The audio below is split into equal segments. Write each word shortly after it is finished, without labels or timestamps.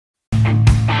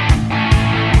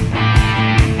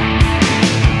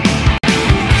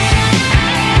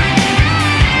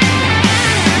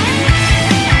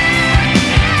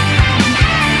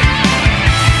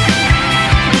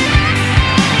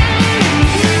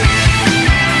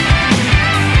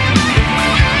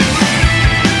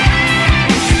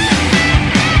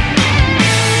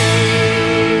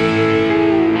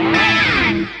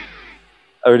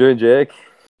How are we doing, Jake?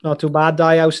 Not too bad,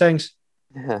 Di. How's things?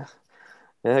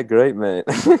 Yeah, great, mate.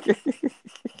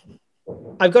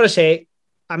 I've got to say,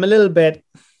 I'm a little bit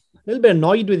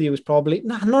annoyed with you. Is probably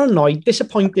not annoyed,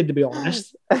 disappointed to be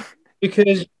honest,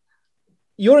 because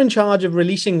you're in charge of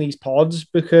releasing these pods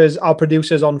because our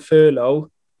producer's on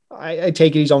furlough. I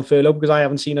take it he's on furlough because I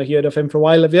haven't seen or heard of him for a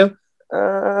while. Have you?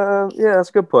 Yeah, that's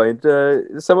a good point.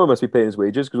 Someone must be paying his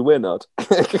wages because we're not.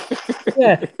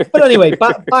 Yeah, but anyway,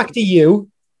 back to you.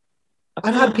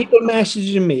 I've had people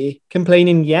messaging me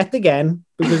complaining yet again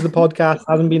because the podcast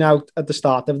hasn't been out at the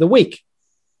start of the week.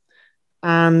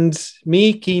 And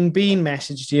me, Keen Bean,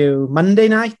 messaged you Monday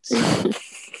night,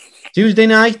 Tuesday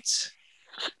night.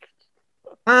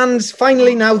 And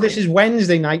finally, now this is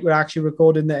Wednesday night. We're actually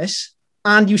recording this.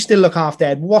 And you still look half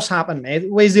dead. What's happened, mate?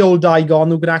 Where's the old Di gone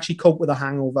who could actually cope with a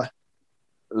hangover?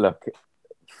 Look,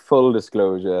 full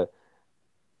disclosure.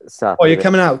 Saturday. Oh, you're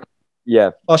coming out?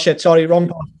 Yeah. Oh, shit. Sorry, wrong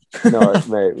part. No,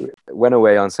 mate. Went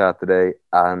away on Saturday,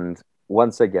 and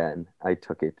once again, I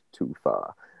took it too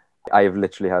far. I have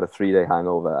literally had a 3-day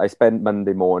hangover. I spent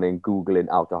Monday morning Googling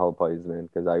alcohol poisoning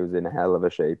because I was in a hell of a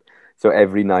shape. So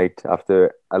every night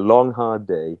after a long, hard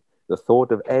day, the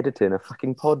thought of editing a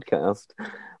fucking podcast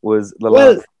was the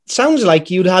last. Well, sounds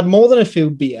like you'd had more than a few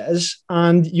beers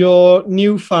and your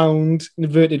newfound,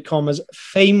 inverted commas,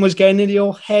 fame was getting into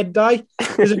your head, Di.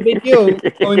 There's a video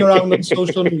going around on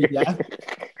social media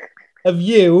of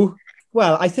you.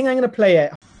 Well, I think I'm going to play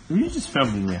it. Were you just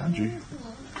filming me, Andrew?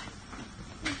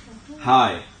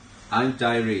 Hi, I'm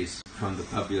Di Reese from the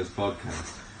Pub Viewers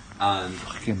podcast, and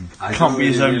I can't be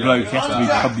his own bloke. He has to be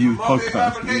Pub Viewers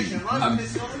podcast.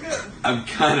 I'm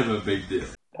kind of a big deal.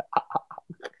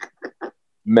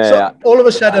 Mate, So, all of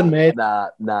a sudden, mate. Nah.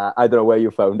 I don't know where you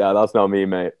found that. That's not me,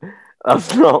 mate.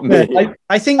 That's not me.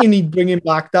 I think you need bringing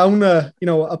back down a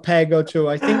peg or two.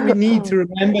 I think we need to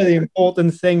remember the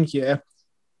important thing here.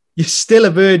 You're still a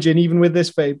virgin, even with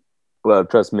this, babe. Well,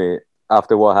 trust me,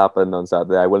 after what happened on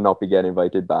Saturday, I will not be getting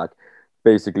invited back.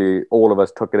 Basically, all of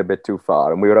us took it a bit too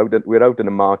far, and we were out in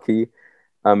a marquee.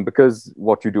 Because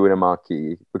what you do in a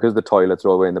marquee, because the toilets are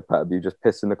all the way in the pub, you just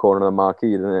piss in the corner of the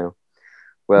marquee, don't you?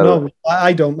 Well, no,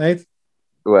 I don't, mate.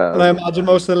 Well, and I imagine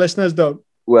most of the listeners don't.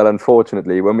 Well,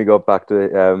 unfortunately, when we got back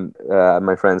to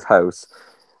my friend's house,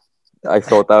 I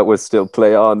thought that was still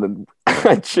play on, and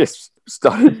I just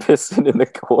started pissing in the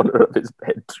corner of his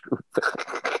bedroom.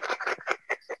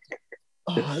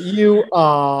 You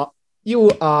are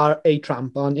a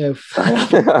tramp, aren't you? You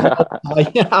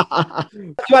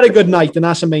had a good night, and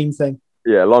that's the main thing.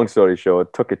 Yeah, long story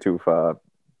short, took it too far.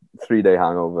 3-day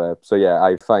hangover. So yeah,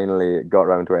 I finally got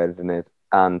around to editing it,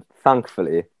 and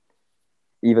thankfully,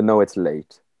 even though it's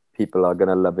late, people are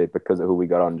gonna love it because of who we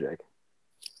got on, Jake.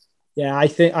 Yeah, I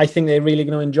think they're really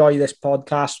going to enjoy this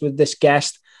podcast with this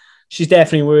guest. She's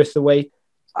definitely worth the wait.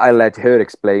 I'll let her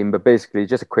explain, but basically,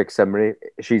 just a quick summary.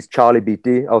 She's Charlie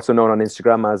Beatty, also known on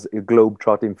Instagram as a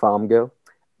globe-trotting farm girl,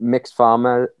 mixed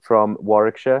farmer from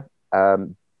Warwickshire,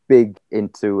 big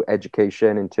into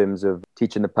education in terms of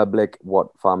teaching the public what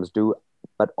farmers do,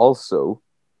 but also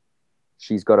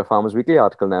she's got a Farmers Weekly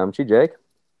article now, hasn't she, Jake?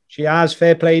 She has.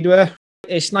 Fair play to her.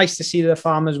 It's nice to see the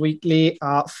Farmers Weekly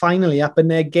are finally up in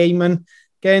their game and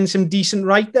getting some decent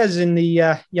writers in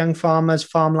the Young Farmers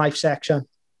Farm Life section.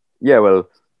 Yeah, well,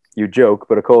 you joke,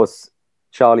 but of course,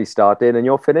 Charlie started and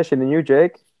you're finishing, and you,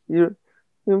 Jake, you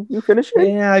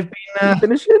finishing? Yeah,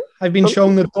 I've been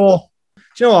shown the door.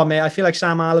 Do you know what, mate? I feel like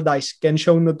Sam Allardyce getting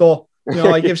shown the door.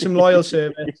 I give some loyal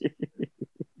service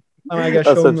and I get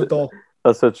shown the door.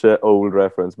 That's such an old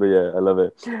reference, but yeah, I love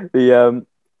it.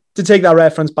 To take that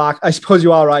reference back, I suppose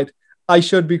you are right. I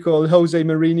should be called Jose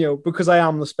Mourinho because I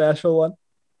am the special one.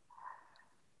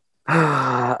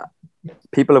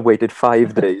 People have waited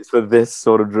 5 days for this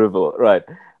sort of drivel, right?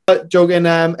 Joking,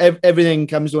 everything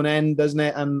comes to an end, doesn't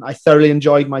it? And I thoroughly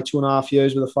enjoyed my 2.5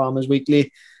 years with the Farmers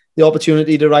Weekly. The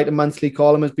opportunity to write a monthly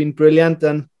column has been brilliant,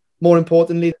 and more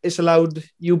importantly, it's allowed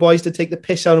you boys to take the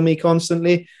piss out of me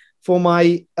constantly. For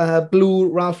my blue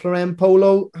Ralph Lauren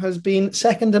polo has been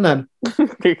second to none.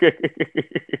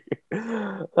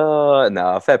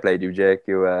 No, fair play to you, Jake.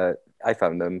 I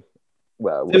found them.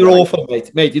 Well, they were awful,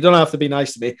 mate. Mate, you don't have to be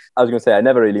nice to me. I was going to say, I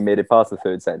never really made it past the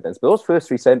third sentence, but those first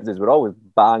 3 sentences were always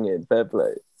banging. Fair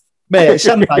play. Mate,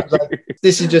 sometimes,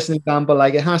 this is just an example,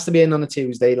 it has to be in on a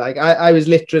Tuesday. I was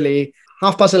literally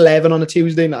 11:30 on a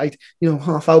Tuesday night,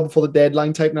 half hour before the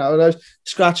deadline type now, and I was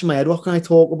scratching my head. What can I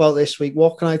talk about this week?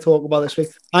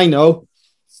 I know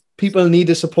people need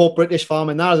to support British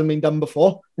farming. That hasn't been done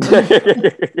before.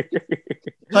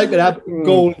 Type it up,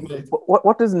 gold.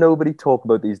 What does nobody talk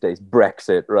about these days?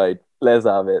 Brexit, right? Let's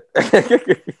have it.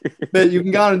 But you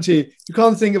can guarantee you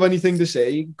can't think of anything to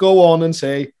say. Go on and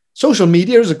say social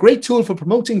media is a great tool for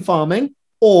promoting farming,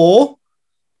 or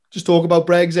just talk about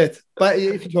Brexit. But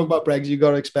if you talk about Brexit, you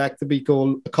got to expect to be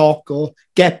called a cock or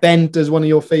get bent as one of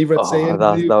your favourite sayings.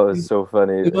 That was so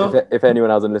funny. You know? If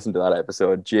anyone hasn't listened to that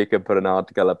episode, Jacob put an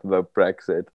article up about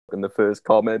Brexit, and the first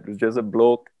comment was just a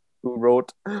bloke who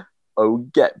wrote, "Oh,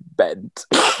 get bent."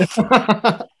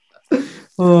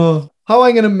 Oh, how am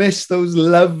I going to miss those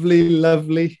lovely,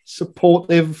 lovely,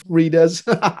 supportive readers?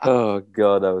 Oh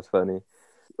God, that was funny.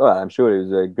 Well, I'm sure it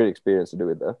was a great experience to do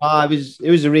it though.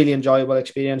 It was a really enjoyable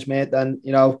experience, mate. And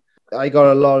you know, I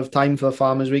got a lot of time for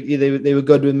Farmers Weekly. They were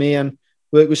good with me and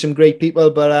worked with some great people.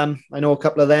 But I know a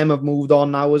couple of them have moved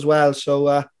on now as well.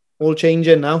 So all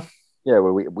changing now. Yeah,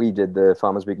 well, we did the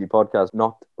Farmers Weekly podcast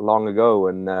not long ago,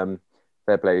 and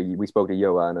fair play. We spoke to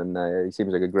Johan, and he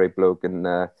seems like a great bloke, and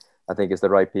I think it's the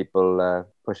right people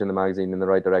pushing the magazine in the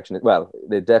right direction. Well,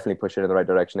 they're definitely pushing in the right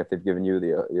direction if they've given you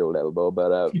the old elbow.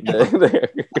 But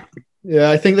yeah,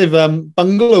 I think they've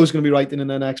Bungalow's going to be writing in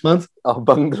there next month. Oh,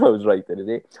 Bungalow's writing, is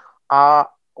he?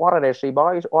 What it is, see,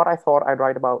 boys, what I thought I'd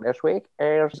write about this week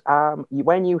is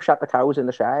when you shut the cows in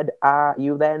the shed,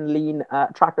 you then lean a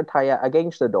tractor tyre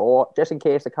against the door just in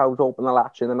case the cows open the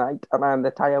latch in the night, and then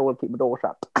the tyre will keep the door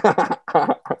shut.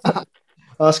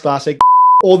 That's classic.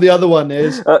 Or the other one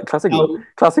is... classical. Oh,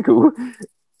 classical.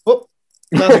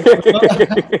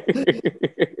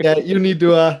 Yeah, you'll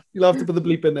have to put the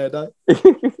bleep in there, Di.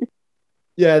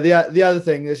 Yeah, the other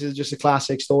thing, this is just a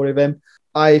classic story of him.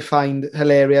 I find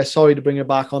hilarious. Sorry to bring it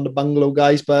back on the Bungalow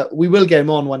guys, but we will get him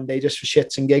on one day just for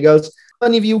shits and giggles.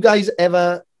 Any of you guys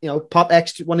ever, pot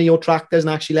extra one of your tractors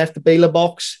and actually left the baler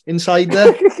box inside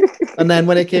there? And then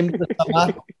when it came to the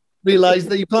summer, realised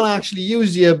that you can't actually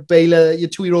use your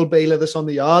 2-year-old baler that's on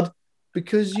the yard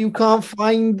because you can't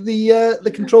find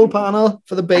the control panel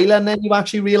for the baler. And then you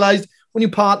actually realised when you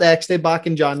part X'd it back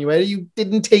in January, you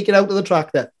didn't take it out of the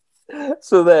tractor.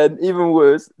 So then, even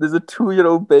worse, there's a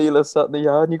 2-year-old baler sat in the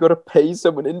yard and you got to pay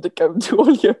someone in to come do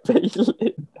all your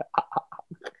baling.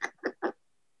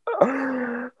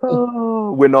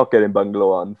 Oh, we're not getting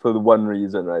Bungalow on for the one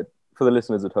reason, right? For the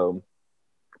listeners at home.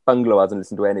 Bungalow hasn't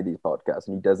listened to any of these podcasts,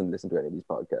 and he doesn't listen to any of these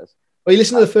podcasts. Well, he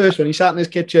listened to the first one. He sat in his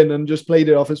kitchen and just played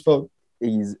it off his phone.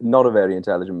 He's not a very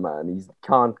intelligent man. He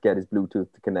can't get his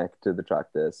Bluetooth to connect to the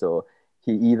tractor, so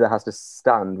he either has to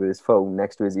stand with his phone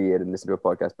next to his ear and listen to a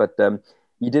podcast. But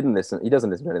he doesn't listen to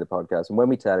any of the podcasts. And when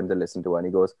we tell him to listen to one,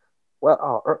 he goes,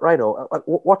 "Well, righto.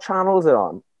 What channel is it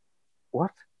on?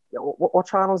 What? What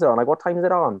channel is it on? Like, what time is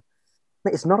it on?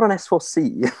 Mate, it's not on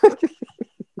S4C."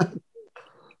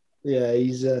 Yeah,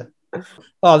 he's...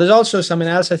 Oh, there's also something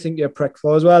else I think you're a prick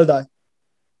for as well, Di.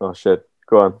 Oh, shit.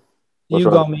 Go on. You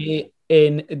got me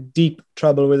in deep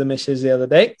trouble with the missus the other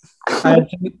day. I had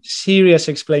some serious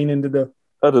explaining to do.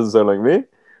 That doesn't sound like me.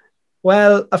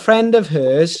 Well, a friend of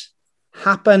hers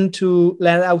happened to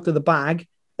let out of the bag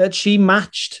that she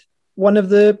matched one of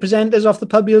the presenters off the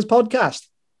Pub Heels podcast.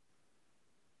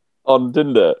 On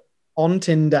Tinder? On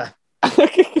Tinder.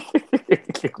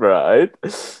 Right.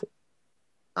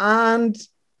 And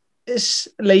this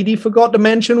lady forgot to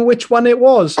mention which one it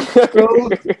was.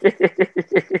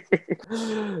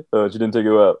 Oh, she didn't take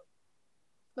you up.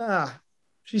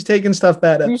 She's taking stuff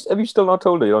better. Have you still not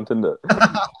told her you're on Tinder?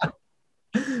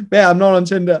 Yeah, I'm not on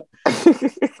Tinder.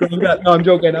 No, I'm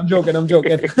joking.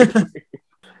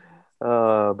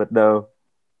 But no.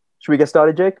 Should we get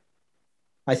started, Jake?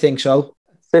 I think so.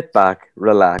 Sit back,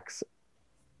 relax.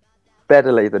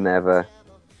 Better late than never.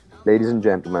 Ladies and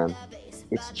gentlemen,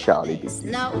 it's Charlie B.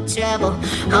 No trouble.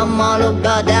 I'm all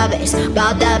about that bass,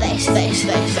 bass.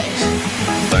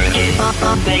 Work it,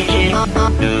 make it,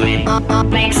 do it,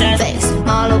 make sense. Bass,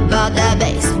 all about that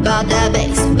bass, about that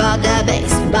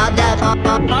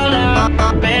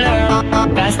harder, better,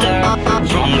 faster,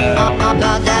 stronger.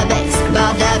 About that bass,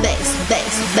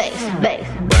 bass.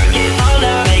 Work it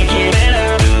harder, make it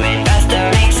better, do it faster,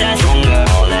 make sense, stronger.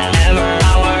 More than ever,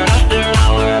 hour after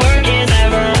hour, work is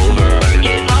never over. Work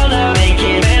it harder, make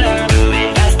it better, do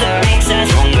it faster, make sense,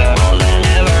 stronger. More than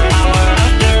ever, hour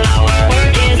after hour,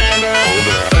 work is never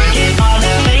over. Work it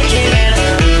harder, make it better,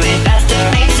 do it faster,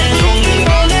 make sense, stronger.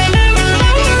 More than ever,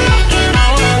 hour after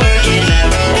hour, work is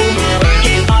never over. Work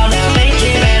it harder, make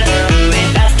it better, do it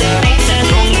faster, make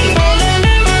sense, stronger. More than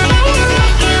ever, hour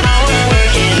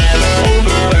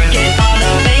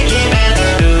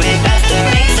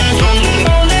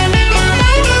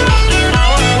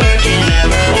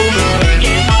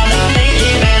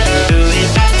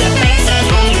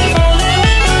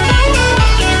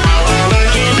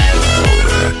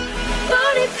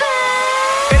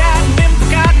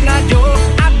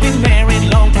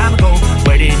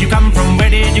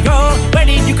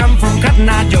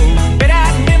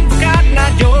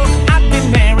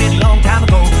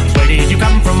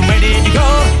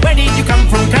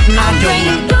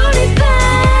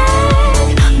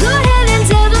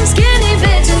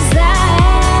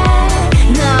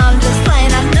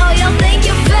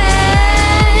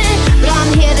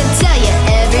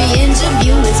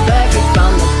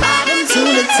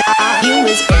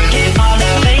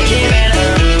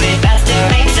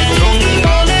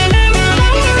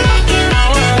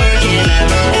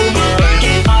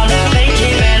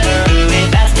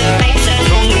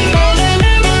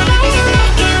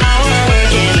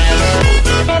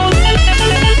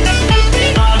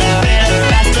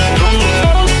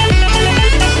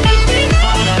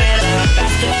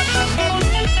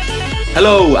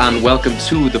Hello and welcome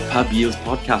to the Pub Yields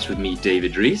podcast with me,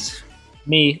 David Rees.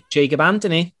 Me, Jacob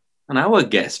Anthony. And our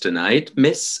guest tonight,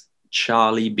 Miss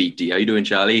Charlie Beattie. How you doing,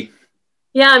 Charlie?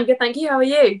 Yeah, I'm good, thank you. How are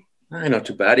you? Not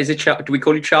too bad. Is it? Do we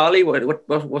call you Charlie?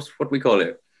 What we call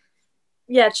it?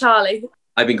 Yeah, Charlie.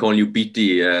 I've been calling you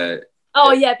Beattie.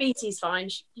 Oh yeah, Beattie's fine.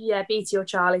 Yeah, Beattie or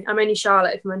Charlie. I'm only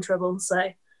Charlotte if I'm in trouble, so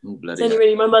it's only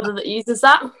really my mother that uses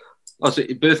that. Oh, so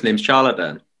your birth name's Charlotte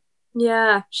then?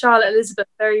 Yeah, Charlotte Elizabeth,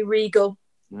 very regal.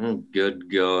 Oh, good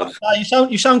God.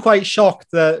 You sound quite shocked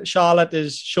that Charlotte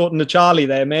is shortened to Charlie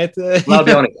there, mate. Well, I'll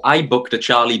be honest. I booked a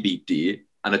Charlie Beattie,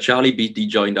 and a Charlie Beattie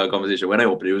joined our conversation. When I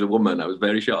opened it was a woman. I was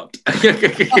very shocked.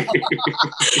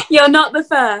 You're not the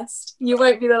first. You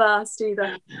won't be the last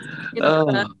either.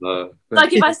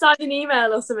 Like if I start an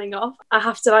email or something off, I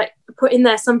have to like put in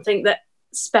there something that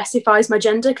specifies my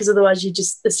gender, because otherwise you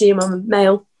just assume I'm a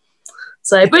male.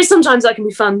 So, but sometimes that can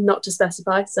be fun not to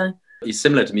specify. So. He's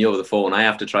similar to me over the phone. I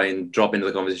have to try and drop into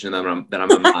the conversation that I'm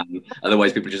a man.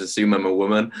 Otherwise, people just assume I'm a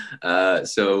woman. Yeah,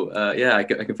 I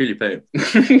can feel your pain.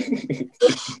 It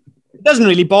doesn't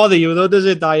really bother you, though, does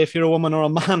it, Di, if you're a woman or a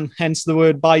man? Hence the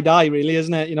word bi die, really,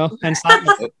 isn't it? You know, hence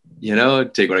that. You know,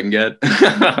 take what I can get.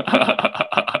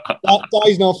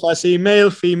 Di's not fussy.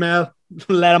 Male, female,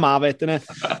 let him have it, innit?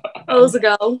 All's a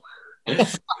goal.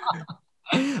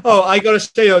 Oh, I gotta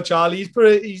say, Charlie,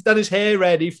 he's done his hair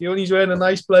ready for you, and he's wearing a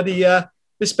nice bloody the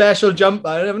special jumper,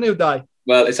 haven't you, Di?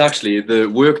 Well, it's actually the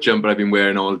work jumper I've been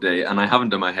wearing all day, and I haven't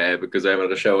done my hair because I haven't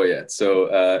had a shower yet.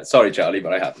 So sorry, Charlie,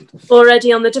 but I haven't.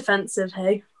 Already on the defensive,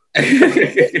 hey.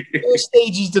 First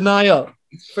stage is denial.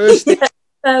 First stage.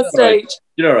 First stage.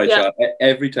 You know, right, Yeah. Charlie?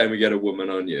 Every time we get a woman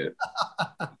on you,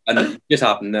 and it just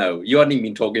happened now. You hadn't even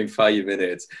been talking 5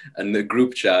 minutes, and the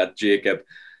group chat, Jacob.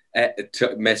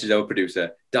 Message our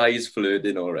producer, Di's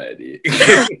flirting already.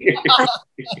 Got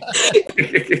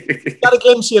a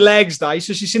glimpse of your legs, Di,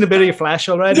 so she's seen a bit of your flesh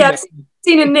already. Yeah,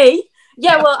 seen a knee.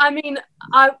 Yeah, well, I mean,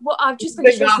 I've just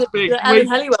finished listening to the Ellen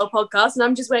Helliwell podcast, and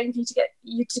I'm just waiting for you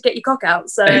to get your cock out.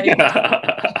 So, oh,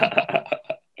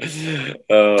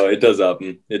 it does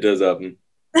happen. It does happen.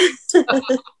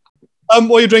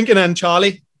 What are you drinking then,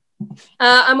 Charlie?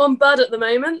 I'm on Bud at the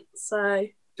moment, so.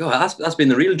 God, that's been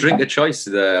the real drink of choice,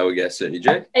 I would guess, certainly,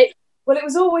 Jay. It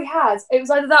was all we had. It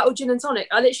was either that or gin and tonic.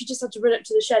 I literally just had to run up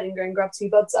to the shed and go and grab 2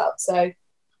 buds out. So,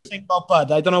 Think about Bud.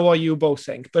 I don't know what you both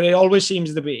think, but it always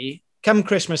seems to be come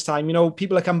Christmas time. You know,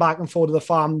 people that come back and forth to the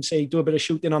farm, say do a bit of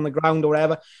shooting on the ground or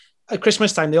whatever. At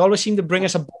Christmas time, they always seem to bring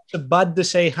us a box of Bud to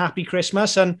say Happy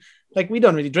Christmas, and like we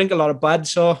don't really drink a lot of Bud,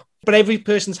 so. But every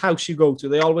person's house you go to,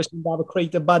 they always seem to have a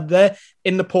crate of Bud there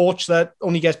in the porch that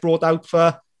only gets brought out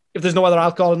for. If there's no other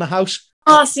alcohol in the house.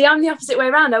 Oh, see, I'm the opposite way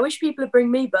around. I wish people would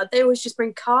bring me Bud. They always just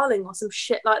bring Carling or some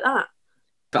shit like that.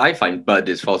 I find Bud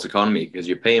is false economy because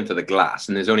you're paying for the glass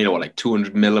and there's only, like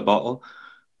 200 ml a bottle.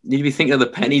 You need to be thinking of the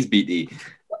pennies, BT.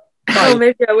 Oh,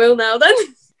 maybe I will now then.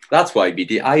 That's why,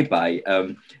 BT, I buy...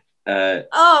 oh,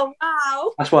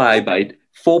 wow. That's why I buy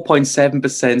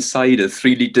 4.7% cider,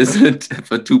 3 litres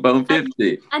for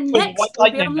 £2.50. And next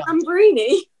will be on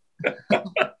Lambrini.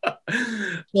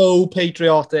 So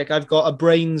patriotic. I've got a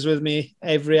Brains with me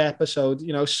every episode.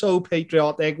 You know, so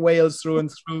patriotic. Wales through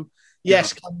and through.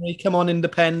 Yes, Cymru, come on,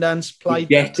 independence. We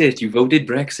get it. You voted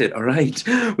Brexit. All right.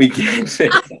 We get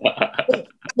it.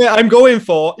 Yeah, I'm going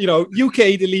for, UK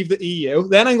to leave the EU.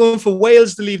 Then I'm going for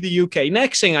Wales to leave the UK.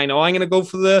 Next thing I know, I'm going to go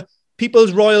for the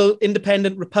People's Royal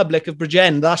Independent Republic of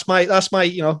Bridgend. That's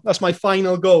my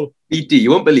final goal. BT, you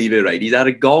won't believe it, right? He's had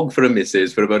a gog for a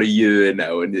missus for about a year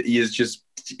now, and he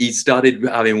started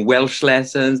having Welsh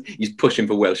lessons. He's pushing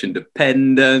for Welsh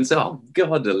independence. Oh,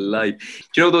 God alive. Do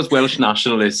you know those Welsh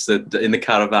nationalists in the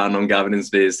caravan on Gavin and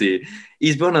Stacey?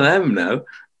 He's one of them now.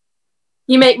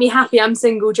 You make me happy. I'm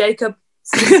single, Jacob.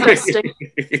 It's disgusting.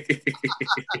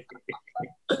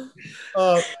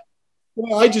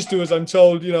 Well, I just do as I'm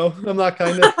told, I'm that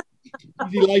kind of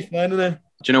easy life man, isn't it?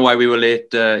 Do you know why we were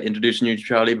late introducing you to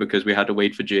Charlie? Because we had to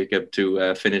wait for Jacob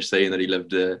to finish saying that he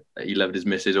loved his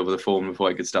missus over the phone before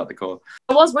I could start the call.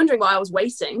 I was wondering why I was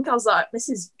waiting. I was like, this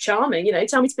is charming,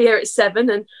 tell me to be here at 7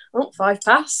 and 5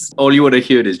 past. All you would have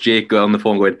heard is Jake on the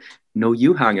phone going, no,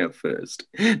 you hang up first.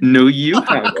 No, you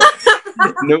hang up.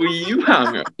 No, you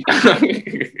hang up.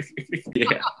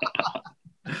 Yeah.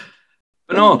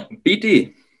 But no,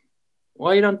 BT,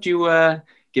 why don't you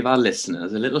give our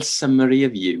listeners a little summary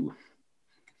of you?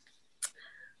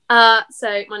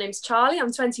 So my name's Charlie.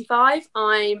 I'm 25.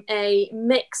 I'm a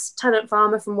mixed tenant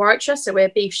farmer from Warwickshire, so we're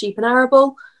beef, sheep and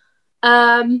arable.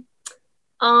 I'm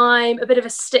a bit of a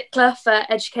stickler for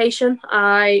education.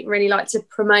 I really like to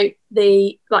promote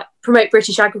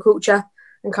British agriculture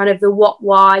and kind of the what,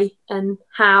 why, and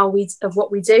how of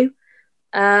what we do.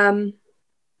 I'm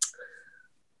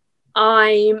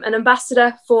an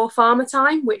ambassador for Farmer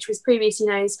Time, which was previously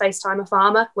known as FaceTime a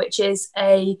Farmer, which is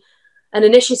an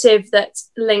initiative that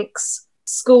links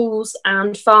schools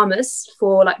and farmers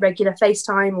for like regular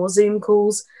FaceTime or Zoom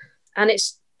calls, and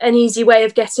it's an easy way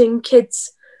of getting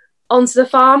kids onto the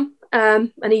farm, a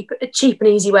cheap and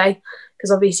easy way,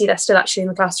 because obviously they're still actually in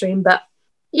the classroom, but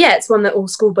yeah, it's one that all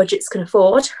school budgets can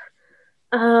afford.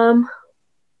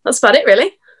 That's about it,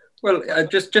 really. Well,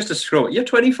 just to scroll, you're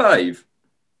 25.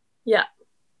 Yeah.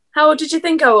 How old did you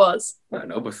think I was? I don't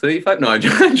know, but 35? No,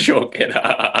 I'm joking.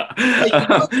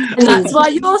 And that's why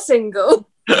you're single.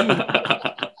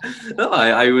 No,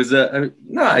 I was. I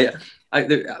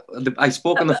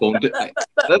spoke on the phone.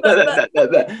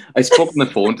 I spoke on the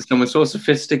phone to someone so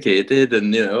sophisticated,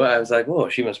 and I was like, "Oh,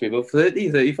 she must be about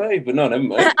 30, 35," but no, never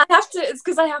mind. It's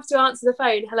because I have to answer the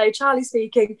phone. Hello, Charlie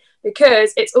speaking,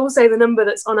 because it's also the number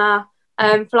that's on our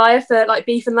flyer for like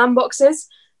beef and lamb boxes.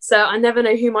 So I never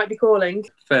know who might be calling.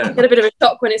 Fair. I get a bit of a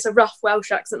shock when it's a rough Welsh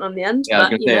accent on the end. Yeah, I was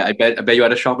going to say, I bet you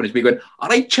had a shock when it's me going, all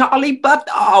right, Charlie, but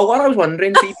what I was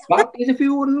wondering, if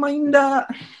you wouldn't mind.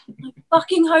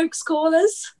 Fucking hoax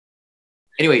callers.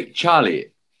 Anyway,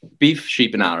 Charlie, beef,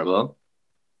 sheep and arable.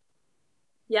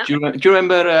 Yeah. Do you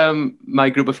remember my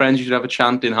group of friends used to have a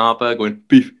chant in Harper going,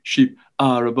 beef, sheep,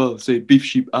 arable, say beef,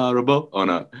 sheep, arable, or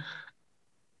not?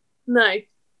 No.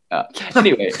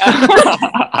 Anyway.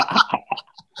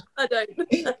 I don't.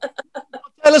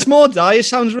 Tell us more, Di. It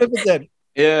sounds riveting.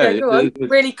 Yeah, go on.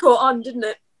 Really caught on, didn't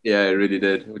it? Yeah, it really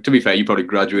did. To be fair, you probably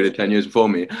graduated 10 years before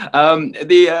me.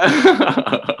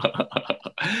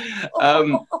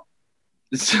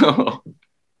 So,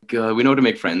 God, we know how to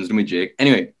make friends, don't we, Jake?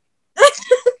 Anyway.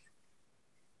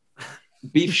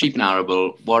 Beef, sheep and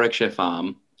arable, Warwickshire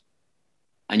farm.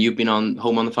 And you've been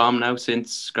home on the farm now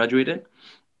since graduating?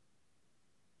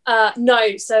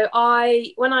 No, so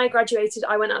when I graduated,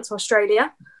 I went out to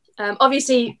Australia.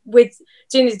 Obviously, with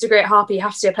doing the degree at Harper, you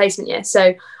have to do a placement year.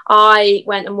 So I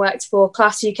went and worked for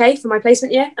Class UK for my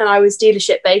placement year, and I was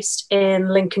dealership based in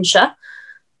Lincolnshire.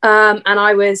 And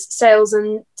I was sales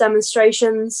and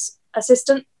demonstrations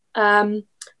assistant.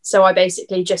 So I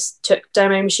basically just took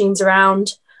demo machines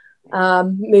around,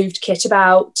 moved kit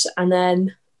about, and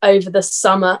then over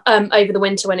the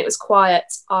winter when it was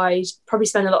quiet, I'd probably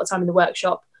spend a lot of time in the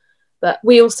workshop. But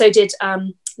we also did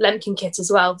Lemkin kit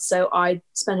as well. So I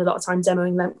spent a lot of time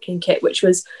demoing Lemkin kit, which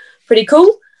was pretty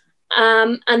cool.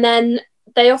 And then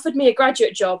they offered me a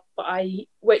graduate job,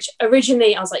 which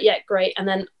originally I was like, yeah, great. And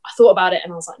then I thought about it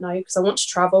and I was like, no, because I want to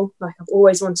travel. Like I've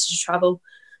always wanted to travel.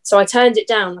 So I turned it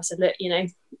down. I said, look,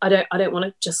 I don't want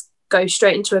to just go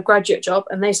straight into a graduate job.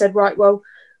 And they said, right, well,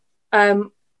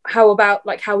 how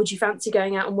would you fancy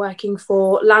going out and working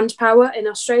for Land Power in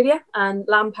Australia? And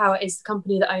Land Power is the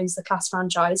company that owns the Class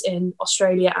franchise in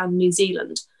Australia and New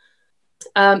Zealand.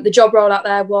 The job role out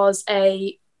there was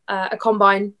a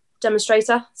combine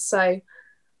demonstrator. So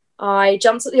I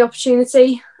jumped at the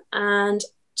opportunity, and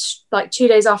like 2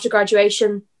 days after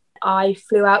graduation, I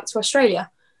flew out to Australia.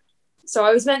 So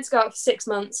I was meant to go out for 6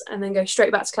 months and then go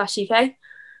straight back to Class UK.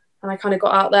 And I kind of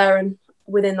got out there, and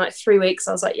within like 3 weeks,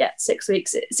 I was like, yeah, 6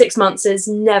 months is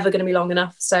never going to be long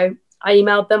enough. So I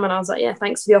emailed them and I was like, yeah,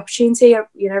 thanks for the opportunity. I,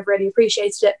 really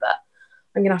appreciated it, but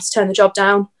I'm going to have to turn the job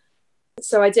down.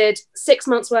 So I did 6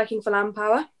 months working for Land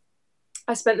Power.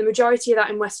 I spent the majority of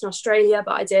that in Western Australia,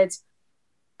 but I did,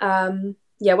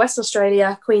 Western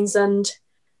Australia, Queensland,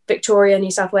 Victoria,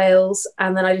 New South Wales.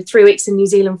 And then I did 3 weeks in New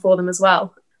Zealand for them as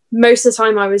well. Most of the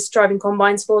time I was driving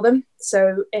combines for them.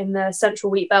 So in the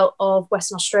central wheat belt of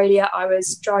Western Australia, I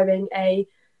was driving a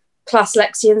Class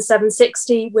Lexion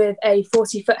 760 with a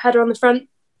 40-foot header on the front.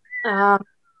 So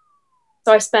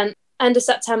I spent end of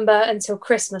September until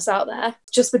Christmas out there,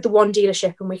 just with the one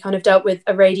dealership, and we kind of dealt with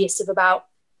a radius of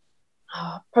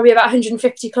probably about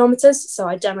 150 kilometres. So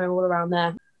I demo all around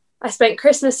there. I spent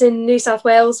Christmas in New South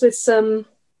Wales with some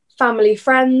family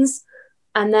friends.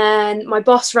 And then my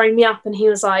boss rang me up and he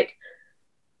was like,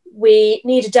 we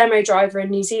need a demo driver in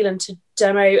New Zealand to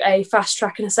demo a fast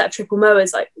track and a set of triple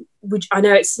mowers. Like, I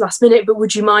know it's last minute, but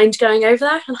would you mind going over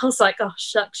there? And I was like, oh,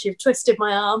 shucks, you've twisted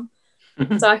my arm.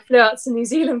 So I flew out to New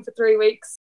Zealand for 3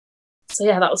 weeks. So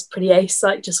yeah, that was pretty ace.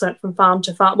 Like, just went from farm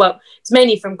to farm. Well, it's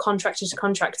mainly from contractor to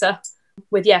contractor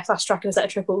with, fast track and a set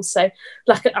of triples. So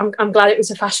I'm glad it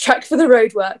was a fast track for the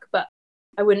road work, but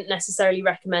I wouldn't necessarily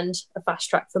recommend a fast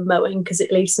track for mowing because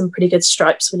it leaves some pretty good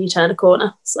stripes when you turn a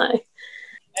corner. So,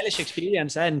 hellish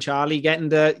experience then, Charlie, getting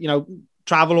to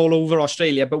travel all over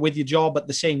Australia, but with your job at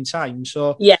the same time.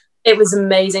 So yeah, it was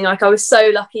amazing. Like I was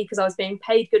so lucky because I was being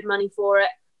paid good money for it.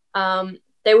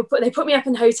 they put me up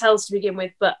in hotels to begin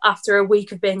with, but after a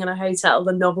week of being in a hotel,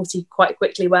 the novelty quite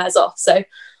quickly wears off. So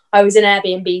I was in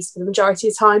Airbnbs for the majority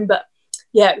of the time, but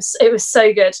yeah, it was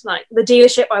so good. Like the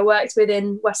dealership I worked with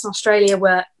in Western Australia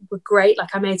were great.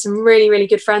 Like I made some really, really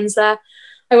good friends there.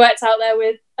 I worked out there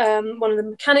with one of the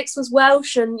mechanics was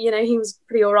Welsh, and he was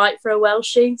pretty all right for a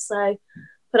Welshie, so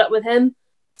put up with him.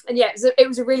 And yeah, it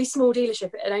was a really small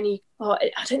dealership. It had only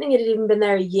I don't think it had even been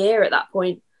there a year at that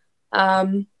point.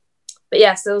 But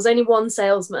yeah, so there was only one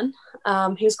salesman.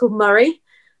 He was called Murray,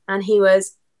 and he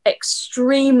was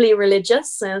extremely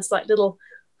religious. So it's like little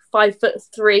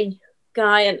 5'3"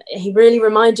 guy, and he really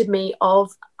reminded me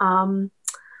of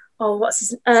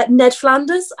Ned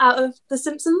Flanders out of The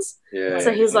Simpsons. Yeah.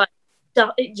 So he was like,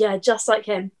 just like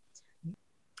him.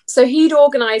 So he'd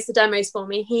organised the demos for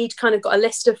me. He'd kind of got a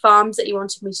list of farms that he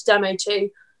wanted me to demo to,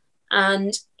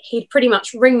 and he'd pretty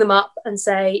much ring them up and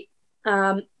say,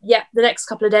 the next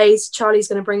couple of days, Charlie's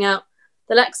going to bring out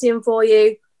the Lexion for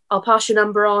you. I'll pass your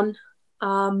number on.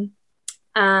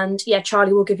 And yeah,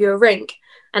 Charlie will give you a ring.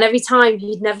 And every time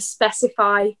he'd never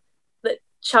specify that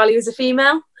Charlie was a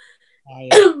female. Oh,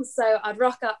 yeah. So I'd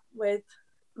rock up with,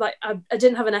 like, I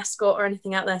didn't have an escort or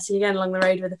anything out there. So you're going along the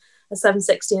road with a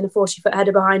 760 and a 40-foot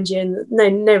header behind you,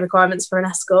 and no requirements for an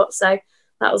escort. So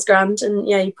that was grand. And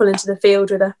yeah, you pull into the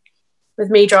field with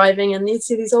me driving, and you'd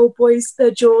see these old boys,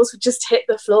 their jaws would just hit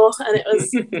the floor, and it was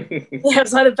it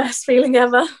was like the best feeling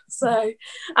ever. So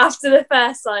after the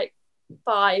first like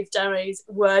 5 demos,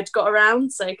 word got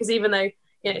around. So because even though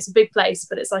it's a big place,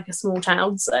 but it's like a small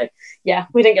town, so yeah,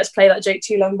 we didn't get to play that joke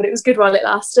too long, but it was good while it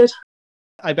lasted.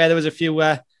 I bet there was a few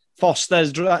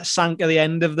Fosters sank at the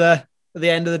end of the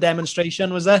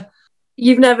demonstration. Was there?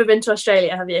 You've never been to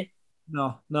Australia, have you?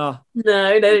 No.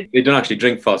 They don't actually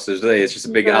drink Fosters, do they? It's just a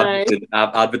big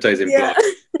advertising plot.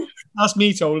 That's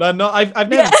me told. I've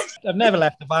never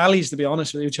left the valleys, to be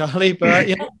honest with you, Charlie. But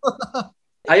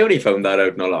I only found that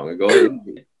out not long ago.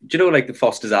 Do you know, like the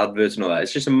Fosters adverts and all that?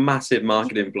 It's just a massive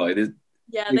marketing ploy. They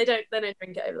don't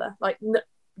drink it over there. Like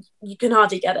you can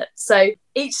hardly get it. So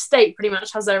each state pretty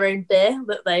much has their own beer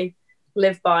that they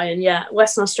live by. And yeah,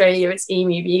 Western Australia, it's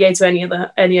emu, but you go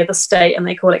to any other state and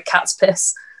they call it cat's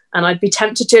piss. And I'd be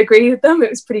tempted to agree with them. It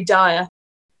was pretty dire.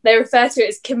 They refer to it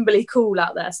as Kimberley Cool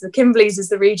out there. So the Kimberleys is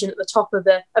the region at the top of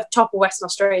Western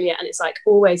Australia, and it's like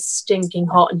always stinking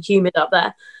hot and humid up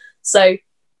there. So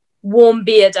warm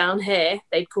beer down here,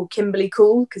 they'd call Kimberley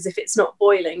Cool, because if it's not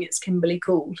boiling, it's Kimberley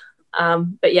Cool.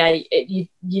 But yeah, you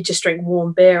just drink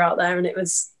warm beer out there, and it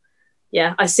was,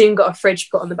 yeah, I soon got a fridge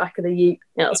put on the back of the ute.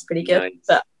 Yeah, it was pretty good. Nice.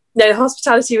 But no, the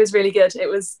hospitality was really good. It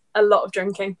was a lot of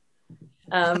drinking.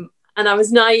 And I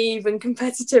was naive and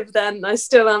competitive then. I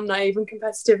still am naive and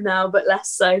competitive now, but less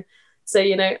so. So,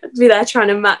 I'd be there trying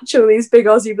to match all these big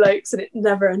Aussie blokes, and it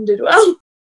never ended well.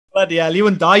 Bloody hell, you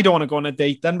and I don't want to go on a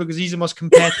date then, because he's the most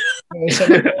competitive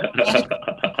person.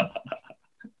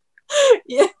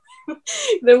 Yeah.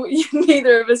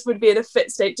 Neither of us would be in a fit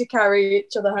state to carry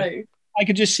each other home. I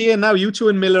could just see it now, you two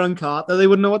and Miller and Carter, they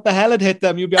wouldn't know what the hell had hit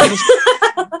them. You'd be honest.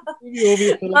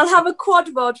 I'll have a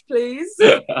quad mod, please.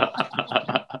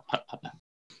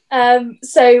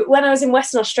 So when I was in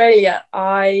Western Australia,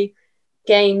 I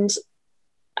gained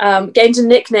a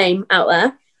nickname out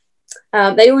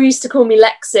there. They all used to call me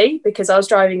Lexi because I was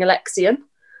driving a Lexion.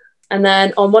 And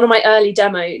then on one of my early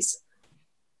demos,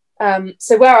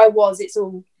 so where I was, it's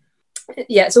all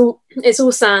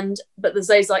sand, but there's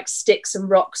those like sticks and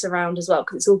rocks around as well,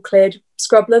 because it's all cleared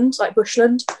scrubland, like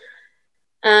bushland.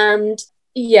 And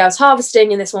yeah, I was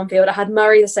harvesting in this one field. I had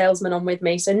Murray, the salesman, on with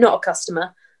me, so not a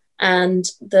customer. And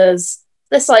there's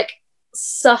this like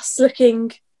sus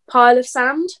looking pile of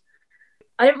sand.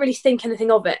 I didn't really think anything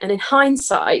of it. And in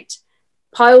hindsight,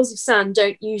 piles of sand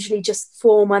don't usually just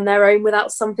form on their own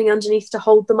without something underneath to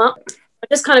hold them up. I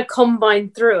just kind of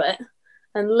combined through it.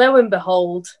 And lo and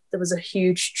behold, there was a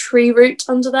huge tree root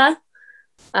under there.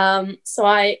 So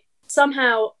I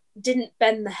somehow didn't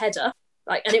bend the header,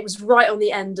 and it was right on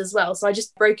the end as well. So I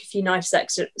just broke a few knife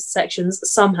sections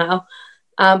somehow.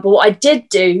 But what I did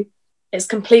do is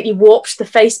completely warped the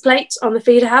faceplate on the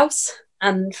feeder house.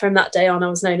 And from that day on, I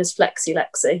was known as Flexi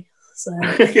Lexi. So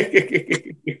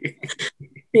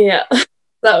yeah,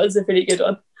 that was a pretty good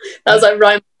one. That was like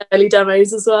right in my early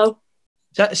demos as well.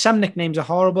 Some nicknames are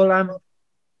horrible.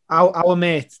 Our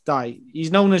mate,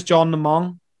 he's known as John the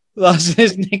Mong. That's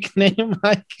his nickname.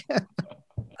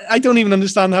 I don't even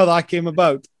understand how that came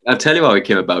about. I'll tell you how it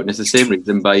came about, and it's the same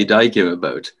reason Bai Dai came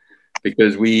about.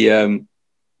 Because we,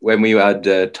 when we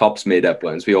had tops made up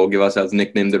once, we all give ourselves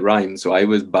nicknames that rhyme. So I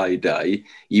was Bai Dai,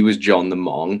 he was John the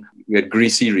Mong, we had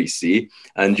Greasy Reesy,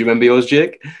 and do you remember yours,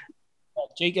 Jake?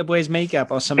 Jacob wears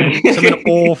makeup or something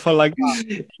awful like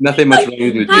that. Nothing much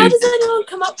rhymes with How Jacob. does anyone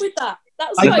come up with that? That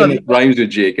was Nothing like, much rhymes with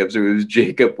Jacob, so it was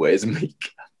Jacob wears makeup.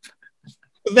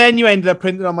 Then you ended up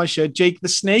printing on my shirt, Jake the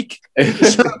Snake.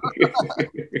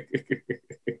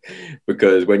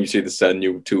 Because when you see the sun,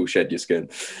 you too shed your skin.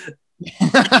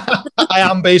 I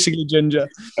am basically ginger.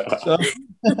 So,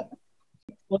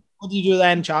 what did you do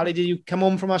then, Charlie? Did you come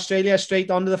home from Australia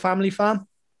straight onto the family farm?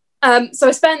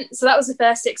 so that was the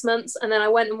first 6 months, and then I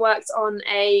went and worked on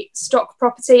a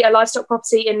livestock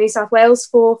property in New South Wales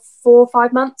for 4 or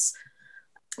 5 months,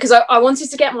 because I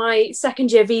wanted to get my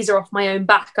second year visa off my own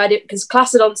back. I did, because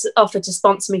Class had offered to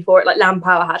sponsor me for it, like Land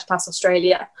Power had, Class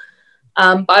Australia.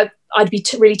 But I'd be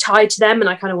really tied to them, and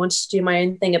I kind of wanted to do my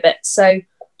own thing a bit. So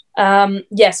so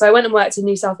I went and worked in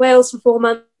New South Wales for 4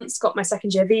 months, got my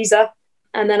second year visa,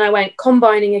 and then I went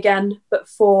combining again, but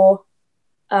for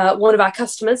one of our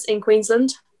customers in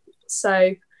Queensland.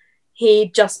 So he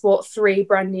just bought 3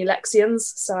 brand new Lexions,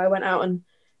 so I went out and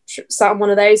sat on one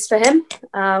of those for him,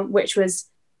 which was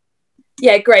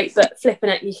great, but flipping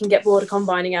it, you can get bored of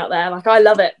combining out there. Like, I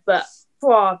love it, but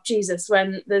Jesus,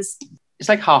 when there's, it's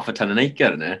like half a ton an acre,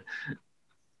 isn't it?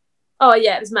 oh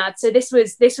yeah, it was mad. So this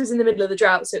was in the middle of the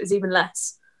drought, so it was even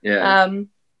less.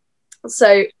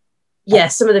 So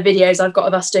some of the videos I've got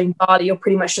of us doing barley, you're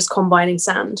pretty much just combining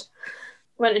sand.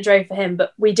 Went and drove for him,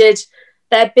 but we did,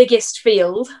 their biggest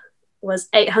field was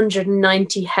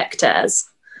 890 hectares.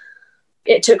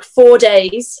 It took 4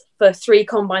 days for 3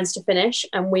 combines to finish,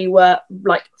 and we were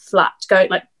like flat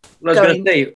going like. Well, I was going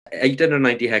to say,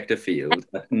 890 hectare field,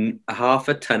 half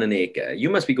a ton an acre. You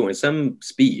must be going some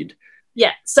speed.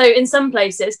 Yeah. So in some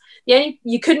places,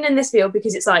 you couldn't in this field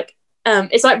because it's like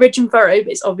ridge and furrow,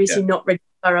 but it's obviously not ridge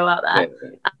and furrow out there.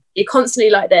 Yeah. You're constantly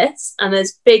like this, and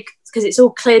there's big, because it's all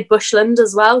cleared bushland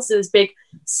as well. So there's big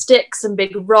sticks and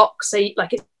big rocks. So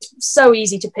it's so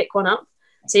easy to pick one up.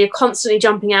 So you're constantly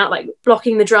jumping out, like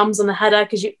blocking the drums on the header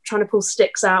because you're trying to pull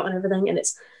sticks out and everything, and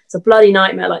it's a bloody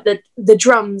nightmare. Like the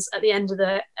drums at the end of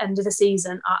the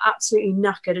season are absolutely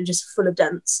knackered and just full of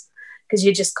dents because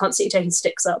you're just constantly taking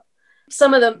sticks up.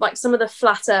 Some of them, like some of the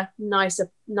flatter, nicer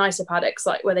paddocks,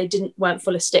 like where they weren't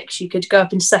full of sticks, you could go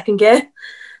up into second gear.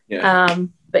 Yeah.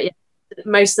 But yeah,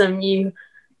 most of them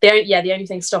the only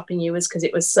thing stopping you was because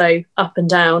it was so up and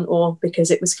down, or because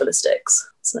it was full of sticks.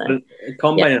 So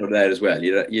combining up there as well,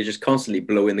 you're just constantly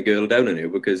blowing the girl down on you,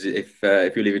 because if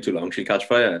you leave it too long, she'll catch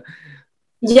fire.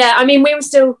 Yeah, I mean, we were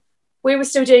still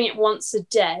doing it once a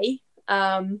day,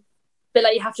 but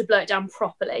like you have to blow it down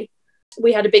properly.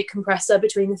 We had a big compressor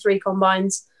between the 3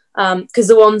 combines, because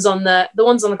the ones on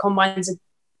the combines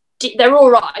they're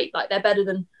all right. Like they're better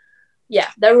than,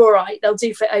 they're all right. They'll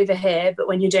do fit over here, but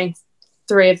when you're doing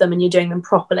 3 of them and you're doing them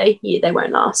properly, they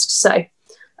won't last. So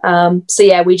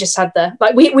we just had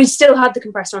we still had the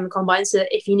compressor on the combine, so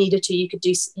that if you needed to, you could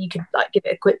like give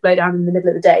it a quick blow down in the middle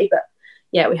of the day. But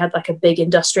we had like a big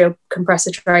industrial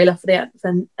compressor trailer for the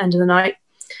end of the night.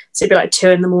 So it'd be like 2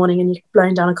 in the morning and you're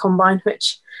blowing down a combine,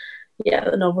 which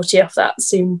the novelty of that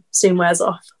soon wears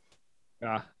off.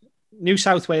 Yeah. New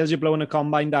South Wales, you're blowing a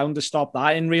combine down to stop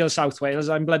that. In real South Wales,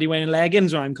 I'm bloody wearing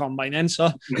leggings when I'm combining.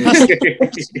 So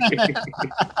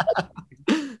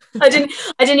I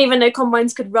didn't even know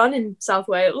combines could run in South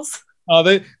Wales. Oh,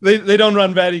 they don't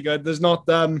run very good. There's not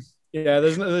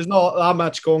there's not that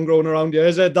much corn growing around here,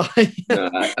 is there?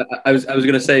 I was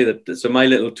going to say that. So my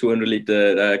little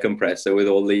 200-litre compressor with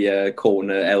all the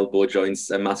corner elbow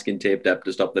joints and masking taped up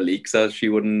to stop the leaks, so she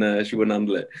wouldn't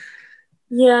handle it.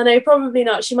 Yeah, no, probably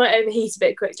not. She might overheat a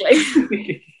bit quickly.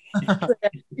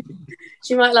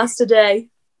 She might last a day.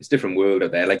 It's a different world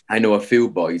out there. Like, I know a few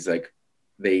boys, like,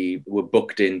 they were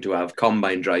booked in to have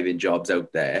combine driving jobs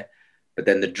out there, but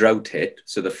then the drought hit,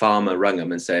 so the farmer rang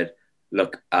them and said,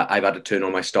 look, I've had to turn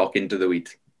all my stock into the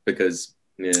wheat because...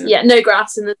 Yeah, no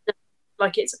grass. And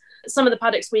it's some of the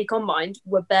paddocks we combined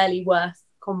were barely worth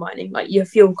combining. Like, your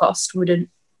fuel cost wouldn't...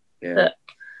 Yeah. But,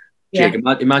 Jake,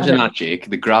 imagine that, Jake.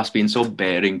 The grass being so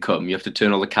bare income, you have to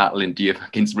turn all the cattle into your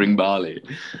fucking spring barley.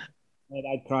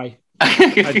 I'd cry.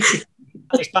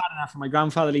 It's bad enough when my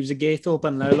grandfather leaves a gate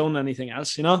open, let alone anything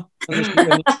else, you know?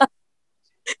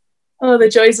 Oh, the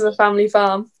joys of a family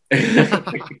farm.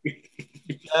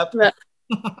 Yep. But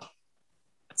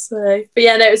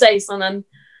it was ace. And then,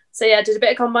 I did a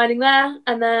bit of combining there.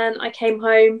 And then I came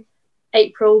home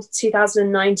April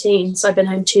 2019. So I've been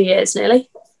home 2 years nearly.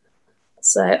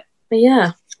 So,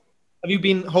 yeah. Have you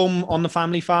been home on the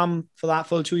family farm for that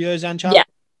full 2 years then, Charlie?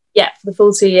 Yeah, for the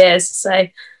full 2 years. So,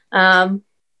 annoying.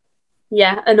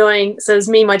 So it was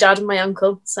me, my dad and my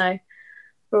uncle. So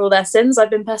for all their sins, I've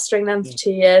been pestering them for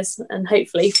 2 years and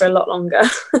hopefully for a lot longer.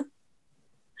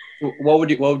 What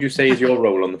would you say is your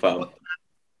role on the farm?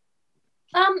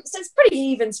 So it's pretty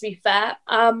even, to be fair.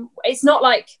 It's not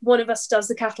like one of us does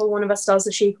the cattle, one of us does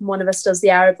the sheep, and one of us does the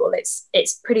arable.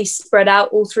 It's pretty spread out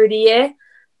all through the year.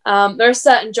 There are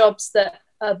certain jobs that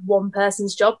are one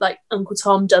person's job, like Uncle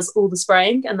Tom does all the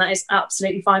spraying, and that is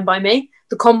absolutely fine by me.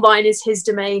 The combine is his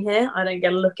domain here. I don't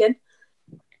get a look in.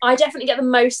 I definitely get the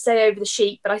most say over the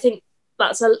sheep, but I think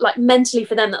that's mentally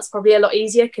for them, that's probably a lot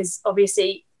easier because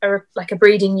obviously a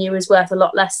breeding ewe is worth a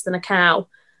lot less than a cow.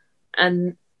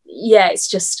 And yeah, it's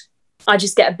just, I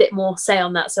just get a bit more say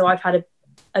on that. So I've had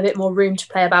a bit more room to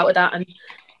play about with that and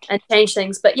change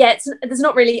things. But yeah, I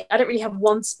don't really have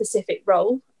one specific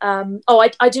role.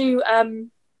 I do,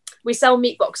 we sell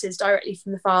meat boxes directly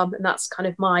from the farm, and that's kind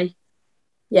of my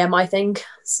thing.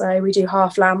 So we do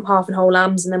half lamb, half and whole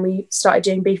lambs, and then we started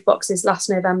doing beef boxes last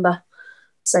November.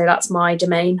 So that's my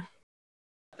domain.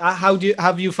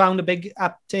 Have you found a big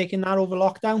uptake in that over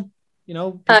lockdown? You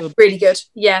know, really good.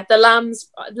 Yeah, the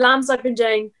lambs I've been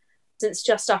doing since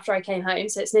just after I came home.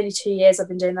 So it's nearly 2 years I've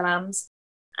been doing the lambs.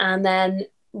 And then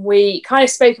we kind of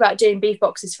spoke about doing beef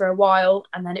boxes for a while,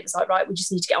 and then it was like, right, we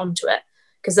just need to get onto it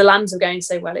because the lambs were going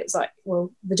so well. It was like,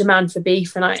 well, the demand for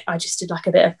beef, and I just did like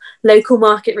a bit of local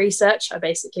market research. I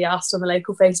basically asked on the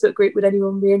local Facebook group, would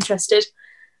anyone be interested?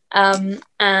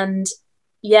 And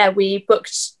yeah, we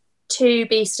booked 2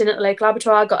 beasts in at the local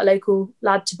abattoir, got a local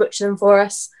lad to butcher them for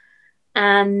us.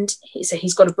 And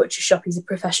he's got a butcher shop. He's a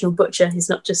professional butcher. He's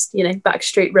not just,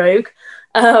 backstreet rogue.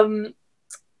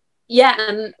 Yeah,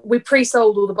 and we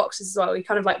pre-sold all the boxes as well. We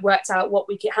kind of worked out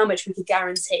how much we could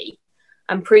guarantee,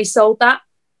 and pre-sold that.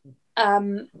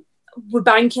 We're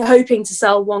hoping to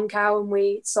sell 1 cow, and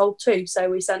we sold 2. So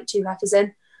we sent 2 heifers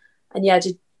in, and yeah,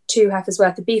 did 2 heifers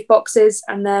worth of beef boxes,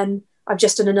 and then I've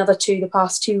just done another 2 the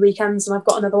past 2 weekends, and I've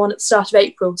got another one at the start of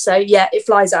April. So yeah, it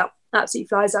flies out. Absolutely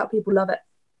flies out. People love it.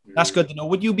 That's good to know.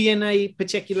 Would you be in a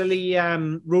particularly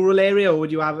rural area, or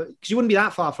would you because you wouldn't be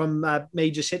that far from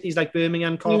major cities like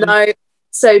Birmingham, Coventry? No.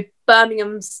 So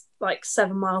Birmingham's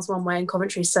 7 miles one way and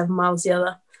Coventry's 7 miles the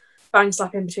other. Bang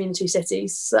slap in between the 2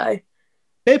 cities. So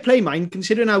fair play, mine.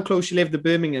 Considering how close you live to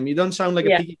Birmingham, you don't sound like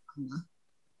a piggy.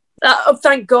 Oh,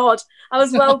 thank God. I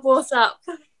was well brought up.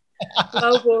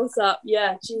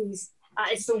 Yeah, jeez.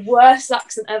 It's the worst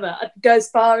accent ever. I'd go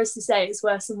as far as to say it's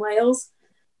worse than Wales.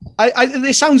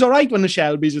 It sounds all right when the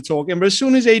Shelbys are talking, but as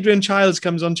soon as Adrian Childs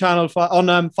comes on Channel 5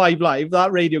 on 5 Live,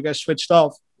 that radio gets switched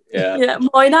off. Yeah.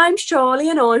 My name's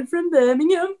Charlie and I'm from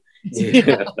Birmingham.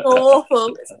 Yeah.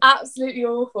 Awful. It's absolutely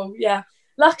awful. Yeah.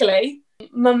 Luckily,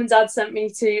 Mum and Dad sent me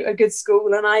to a good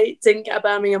school, and I didn't get a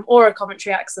Birmingham or a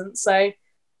Coventry accent. So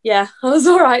yeah, I was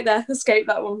all right there. Escaped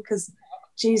that one because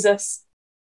Jesus.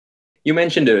 You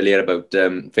mentioned earlier about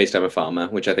FaceTime a Farmer,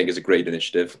 which I think is a great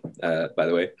initiative, by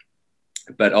the way.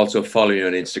 But also following you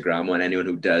on Instagram, and anyone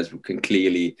who does can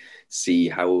clearly see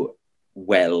how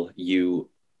well you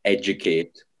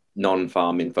educate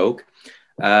non-farming folk.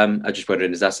 I'm just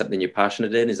wondering, is that something you're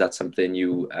passionate in? Is that something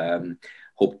you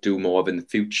hope to do more of in the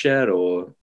future?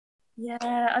 Or yeah,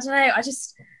 I don't know.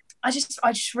 I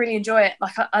just really enjoy it.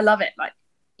 I love it.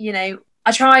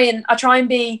 I try and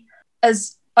be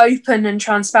as open and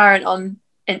transparent on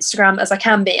Instagram as I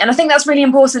can be, and I think that's really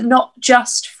important, not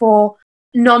just for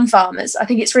non-farmers. I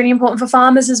think it's really important for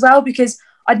farmers as well, because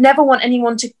I'd never want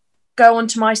anyone to go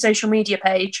onto my social media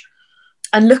page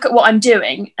and look at what I'm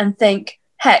doing and think,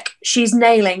 heck, she's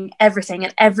nailing everything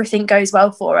and everything goes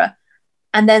well for her,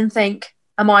 and then think,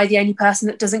 am I the only person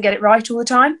that doesn't get it right all the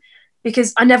time?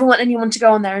 Because I never want anyone to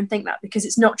go on there and think that, because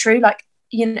it's not true.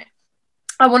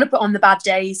 I want to put on the bad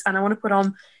days, and I want to put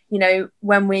on,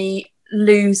 when we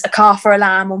lose a calf or a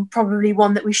lamb, or probably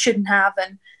one that we shouldn't have,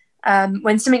 and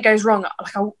when something goes wrong,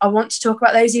 I want to talk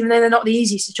about those, even though they're not the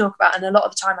easiest to talk about. And a lot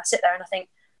of the time I sit there and I think,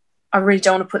 I really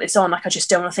don't want to put this on. I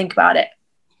just don't want to think about it.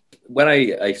 When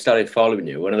I started following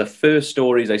you, one of the first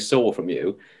stories I saw from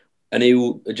you, and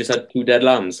you just had 2 dead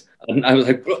lambs. And I was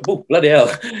like, oh, bloody hell,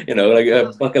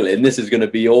 buckle in. This is going to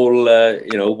be all,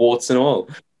 warts and all.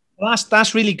 Well,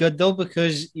 that's really good, though,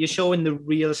 because you're showing the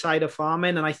real side of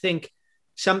farming. And I think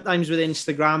sometimes with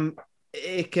Instagram,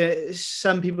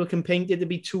 some people can paint it to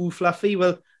be too fluffy.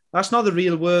 Well, that's not the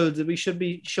real world. We should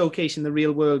be showcasing the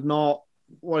real world, not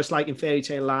what it's like in fairy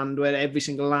tale land, where every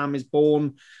single lamb is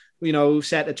born,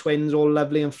 set of twins, all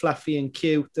lovely and fluffy and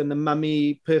cute, and the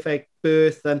mummy perfect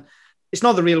birth. And it's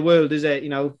not the real world, is it?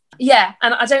 Yeah,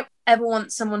 and I don't ever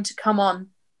want someone to come on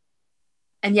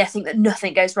and think that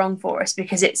nothing goes wrong for us,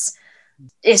 because it's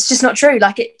just not true.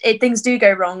 Things do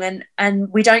go wrong,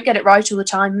 and we don't get it right all the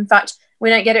time. In fact, we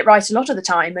don't get it right a lot of the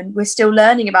time, and we're still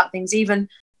learning about things. Even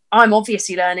I'm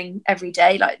obviously learning every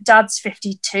day. Like Dad's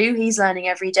 52, he's learning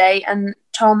every day. And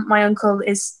Tom, my uncle,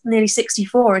 is nearly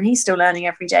 64 and he's still learning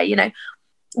every day. You know,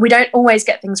 we don't always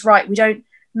get things right. We don't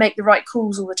make the right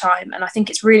calls all the time. And I think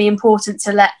it's really important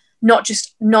to let not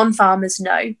just non-farmers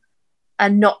know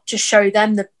and not just show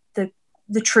them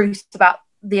the truth about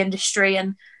the industry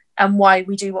and why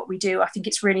we do what we do. I think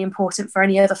it's really important for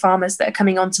any other farmers that are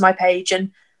coming onto my page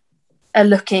and are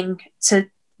looking to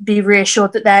be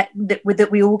reassured that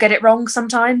we all get it wrong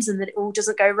sometimes and that it all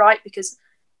doesn't go right, because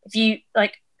if you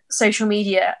like, social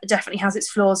media definitely has its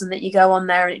flaws, and that you go on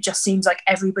there and it just seems like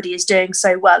everybody is doing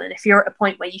so well, and if you're at a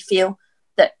point where you feel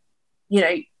that, you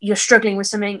know, you're struggling with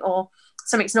something or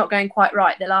something's not going quite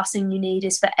right, the last thing you need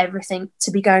is for everything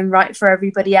to be going right for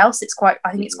everybody else.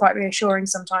 I think it's quite reassuring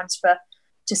sometimes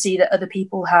to see that other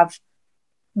people have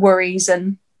worries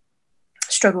and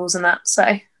struggles and that.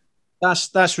 So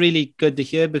that's really good to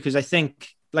hear, because I think,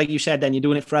 like you said, then you're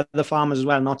doing it for other farmers as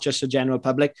well, not just the general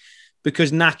public,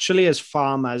 because naturally as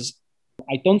farmers,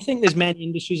 I don't think there's many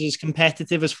industries as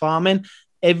competitive as farming.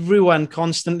 Everyone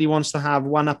constantly wants to have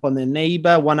one up on their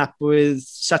neighbor, one up with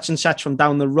such and such from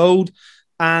down the road.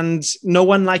 And no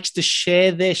one likes to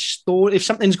share their story. If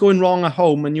something's going wrong at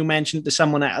home and you mention it to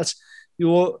someone else,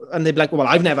 and they'd be like, well,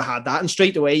 I've never had that. And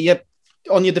straight away, you're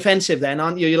on your defensive then,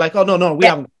 aren't you? You're like, oh, no, we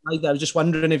haven't either. I was just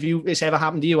wondering if it's ever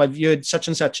happened to you. I've heard such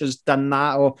and such has done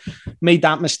that or made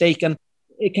that mistake. And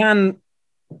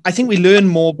I think we learn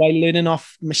more by learning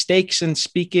off mistakes and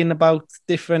speaking about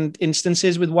different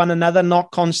instances with one another, not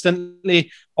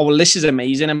constantly, oh, well, this is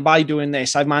amazing, and by doing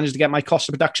this, I've managed to get my cost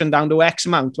of production down to X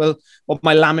amount. Well, or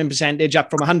my lambing percentage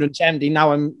up from 170,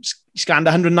 now I'm scanned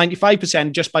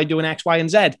 195% just by doing X, Y, and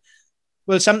Z.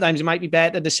 Well, sometimes it might be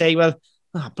better to say, well,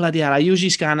 oh, bloody hell, I usually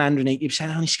scan 180%.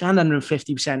 I only scanned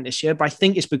 150% this year, but I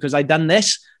think it's because I've done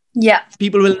this. Yeah.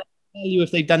 People will tell you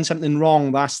if they've done something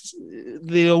wrong.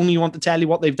 They only want to tell you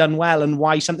what they've done well and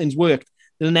why something's worked.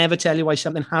 They'll never tell you why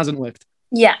something hasn't worked.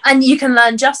 Yeah, and you can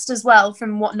learn just as well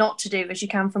from what not to do as you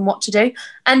can from what to do.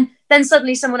 And then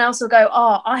suddenly someone else will go,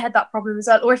 oh, I had that problem as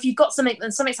well. Or if you've got something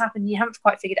and something's happened and you haven't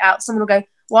quite figured it out, someone will go,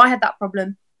 well, I had that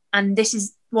problem and this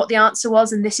is what the answer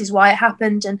was and this is why it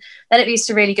happened. And then it leads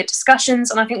to really good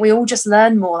discussions. And I think we all just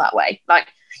learn more that way. Like,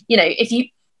 you know, if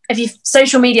you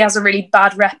social media has a really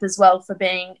bad rep as well for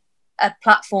being a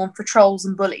platform for trolls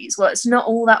and bullies. Well, it's not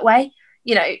all that way.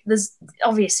 You know, there's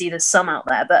some out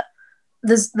there, but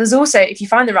there's also, if you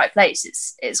find the right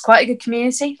place, it's quite a good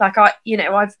community. Like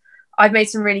I've made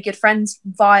some really good friends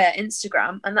via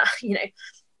Instagram, and that, you know,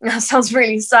 that sounds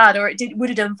really sad, or would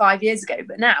have done 5 years ago.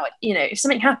 But now, you know, if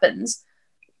something happens,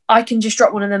 I can just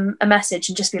drop one of them a message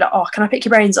and just be like, oh, can I pick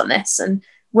your brains on this? And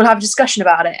we'll have a discussion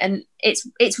about it. And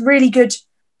it's really good.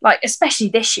 Like, especially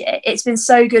this year, it's been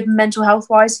so good mental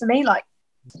health wise for me. Like,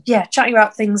 yeah, chatting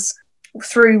about things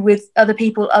through with other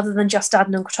people other than just Dad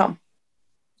and Uncle Tom.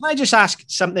 Can I just ask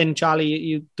something, Charlie?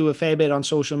 You do a fair bit on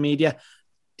social media.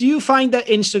 Do you find that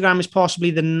Instagram is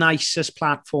possibly the nicest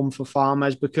platform for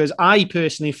farmers? Because I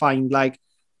personally find, like,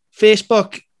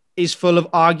 Facebook is full of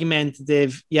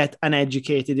argumentative yet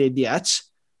uneducated idiots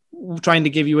trying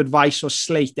to give you advice or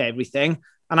slate everything.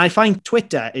 And I find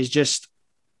Twitter is just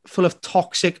full of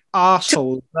toxic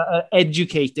arseholes that are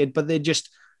educated, but they're just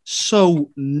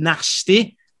so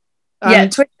nasty. Yeah,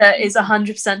 Twitter is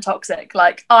 100% toxic.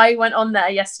 Like, I went on there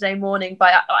yesterday morning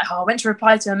I went to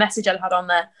reply to a message I had on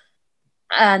there,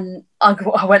 and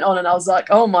I went on and I was like,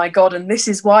 oh my God, and this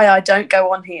is why I don't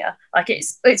go on here. Like,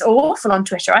 it's awful on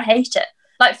Twitter. I hate it.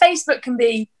 Like, Facebook can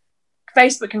be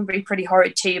pretty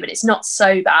horrid too, but it's not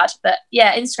so bad. But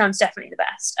yeah, Instagram's definitely the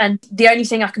best. And the only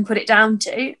thing I can put it down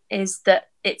to is that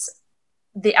it's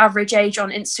the average age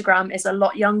on Instagram is a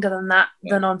lot younger than that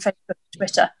than on Facebook and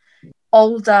Twitter.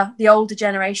 The older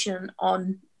generation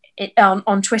on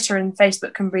Twitter and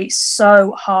Facebook can be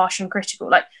so harsh and critical.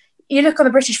 Like, you look on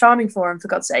the British Farming Forum, for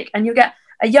God's sake, and you'll get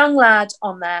a young lad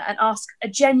on there and ask a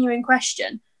genuine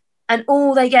question, and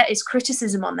all they get is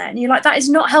criticism on there. And you're like, that is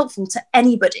not helpful to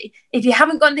anybody. If you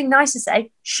haven't got anything nice to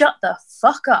say, shut the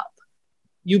fuck up.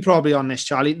 You probably on this,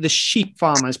 Charlie, the Sheep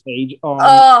Farmers page.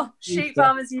 Sheep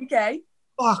Farmers UK.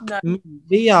 Fuck, no.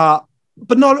 They are,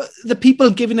 but not the people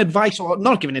giving advice, or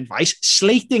not giving advice,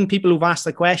 slating people who've asked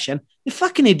the question. They're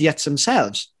fucking idiots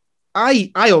themselves.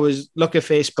 I always look at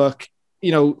Facebook,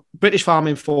 you know, British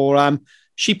Farming Forum,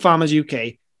 Sheep Farmers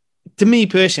UK. To me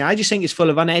personally, I just think it's full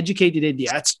of uneducated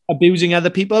idiots abusing other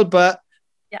people, but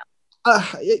yeah,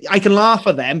 I can laugh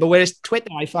at them. But whereas Twitter,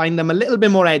 I find them a little bit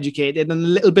more educated and a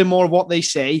little bit more of what they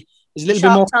say is a little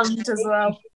bit more sharp-tongued as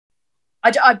well.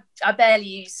 I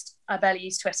barely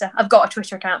use Twitter. I've got a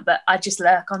Twitter account, but I just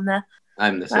lurk on there.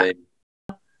 I'm the same.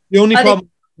 The only problem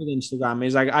with Instagram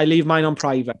is like I leave mine on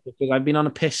private because I've been on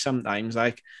a piss sometimes,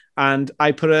 like, and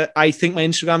I think my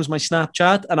Instagram's my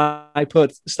Snapchat, and I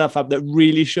put stuff up that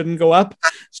really shouldn't go up.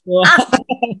 So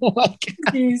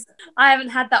Jeez. I haven't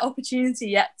had that opportunity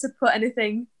yet to put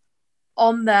anything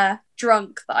on there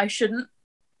drunk that I shouldn't.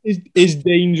 is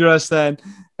dangerous then.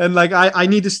 And like I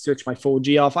need to switch my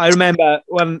 4G off. I remember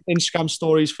when Instagram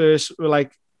stories first were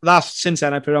like that. Since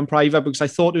then I put it on private because I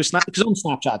thought it was because on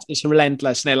Snapchat it's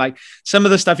relentless. And like some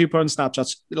of the stuff you put on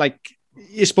Snapchat's like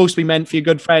it's supposed to be meant for your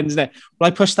good friends, isn't it? But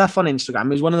I put stuff on Instagram. It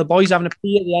was one of the boys having a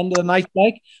pee at the end of the night,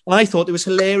 like, and I thought it was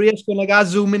hilarious when like I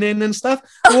zooming in and stuff.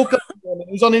 I woke up and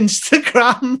it was on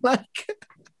Instagram, like.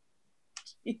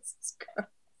 Jesus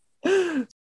Christ.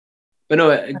 But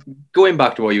no, going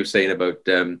back to what you were saying about,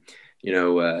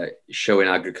 showing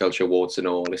agriculture warts and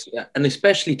all this, and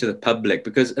especially to the public,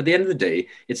 because at the end of the day,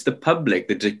 it's the public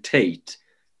that dictate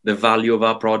the value of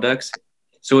our products.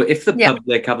 So if the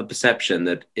public have a perception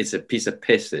that it's a piece of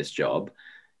piss, this job,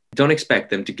 don't expect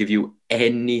them to give you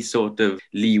any sort of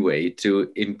leeway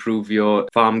to improve your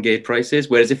farm gate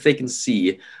prices. Whereas if they can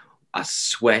see a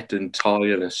sweat and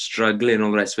toil and a struggle and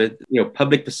all the rest of it,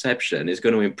 public perception is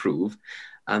going to improve.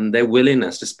 And their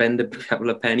willingness to spend a couple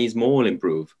of pennies more will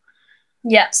improve.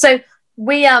 Yeah, so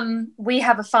we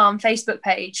have a farm Facebook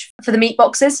page for the meat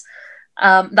boxes.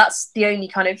 That's the only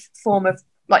kind of form of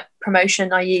like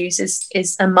promotion I use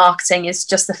is and marketing is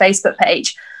just the Facebook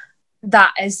page.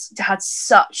 That has had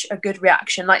such a good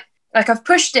reaction. Like I've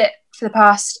pushed it for the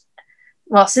past,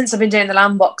 since I've been doing the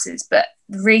lamb boxes, but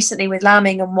recently with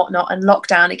lambing and whatnot and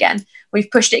lockdown again,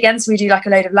 we've pushed it again. So we do like a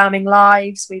load of lambing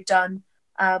lives. We've done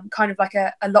kind of like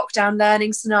a lockdown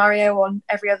learning scenario on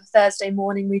every other Thursday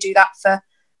morning. We do that for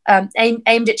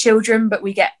aimed at children, but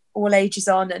we get all ages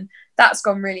on, and that's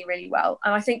gone really, really well.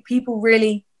 And I think people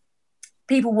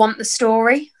want the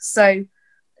story. So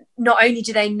not only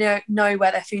do they know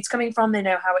where their food's coming from, they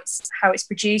know how it's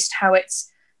produced, how it's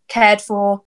cared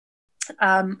for,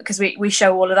 because we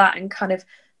show all of that and kind of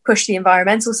push the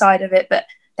environmental side of it, but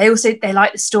they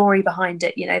like the story behind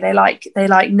it. They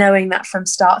like knowing that from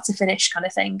start to finish kind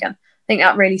of thing. And I think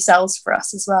that really sells for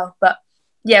us as well. But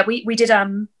yeah, we did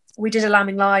a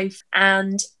lambing live,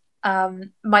 and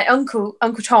my uncle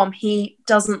Tom, he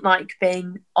doesn't like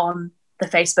being on the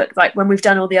Facebook. Like when we've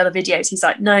done all the other videos, he's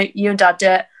like, no, you and Dad do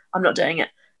it, I'm not doing it.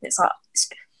 It's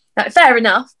like fair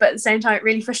enough, but at the same time it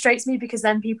really frustrates me because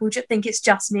then people just think it's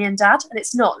just me and Dad, and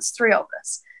it's not. It's three of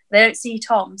us. They don't see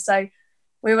Tom. So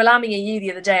we were lambing a ewe the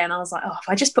other day, and I was like, if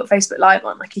I just put Facebook Live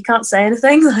on, like he can't say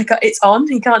anything, like it's on,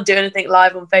 he can't do anything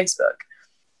live on Facebook.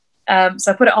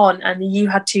 So I put it on, and the ewe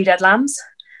had 2 dead lambs,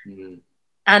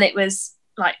 and it was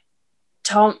like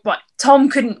Tom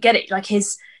couldn't get it. Like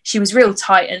she was real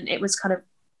tight, and it was kind of,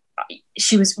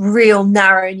 she was real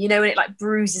narrow, and when it like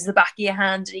bruises the back of your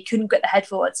hand, and he couldn't get the head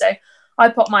forward. So I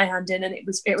popped my hand in, and it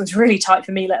was really tight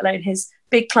for me, let alone his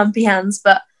big clumpy hands.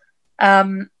 But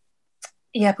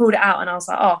pulled it out, and I was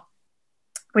like,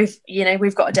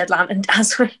 we've got a dead lamb. And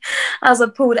as I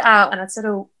pulled it out, and I said,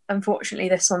 unfortunately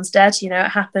this one's dead, it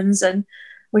happens, and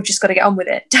we've just got to get on with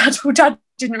it. Dad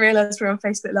didn't realise we were on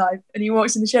Facebook Live, and he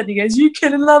walks in the shed and he goes, you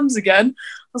killing lambs again?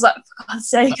 I was like, for God's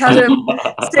sake, Adam,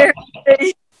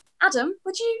 seriously. Adam,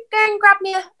 would you go and grab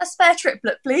me a spare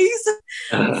triplet, please?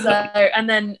 And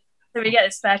then we get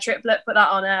a spare triplet, put that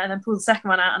on her, and then pull the second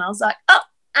one out, and I was like,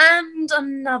 and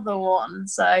another one.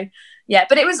 So yeah,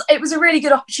 but it was a really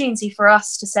good opportunity for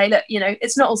us to say, look,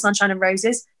 it's not all sunshine and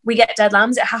roses. We get dead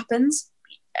lambs. It happens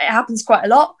quite a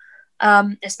lot,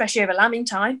 especially over lambing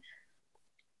time.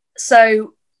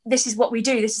 So this is what we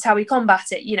do. This is how we combat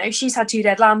it. She's had 2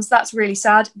 dead lambs. That's really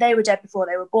sad. They were dead before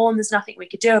they were born. There's nothing we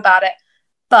could do about it,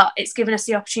 but it's given us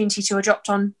the opportunity to adopt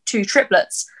on 2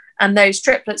 triplets, and those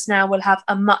triplets now will have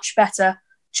a much better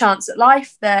chance at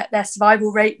life. Their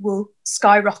survival rate will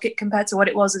skyrocket compared to what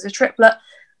it was as a triplet.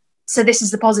 So this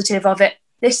is the positive of it.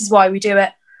 This is why we do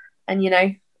it, and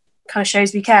kind of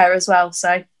shows we care as well.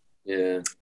 So yeah,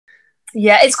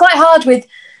 it's quite hard with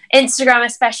Instagram,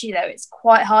 especially though. It's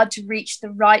quite hard to reach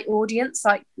the right audience.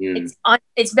 Like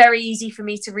it's very easy for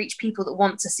me to reach people that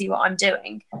want to see what I'm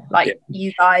doing, like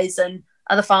you guys and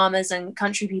other farmers and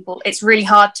country people. It's really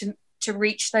hard to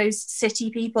reach those city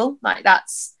people, like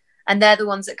and they're the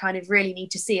ones that kind of really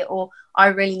need to see it, or I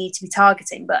really need to be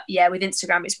targeting. But yeah, with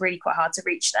Instagram, it's really quite hard to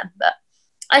reach them. But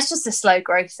it's just a slow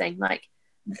growth thing. Like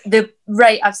the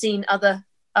rate I've seen other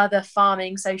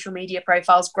farming social media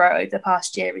profiles grow over the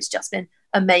past year has just been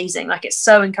amazing. Like it's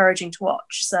so encouraging to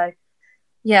watch. So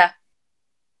yeah.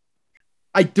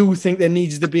 I do think there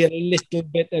needs to be a little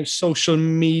bit of social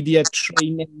media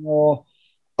training or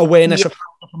awareness of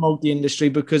how to promote the industry,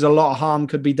 because a lot of harm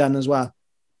could be done as well.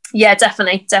 Yeah,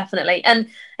 definitely. And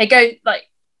it goes like,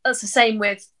 that's the same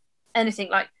with anything.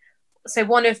 Like, so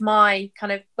one of my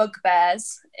kind of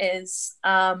bugbears is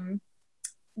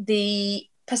the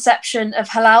perception of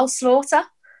halal slaughter.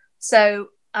 So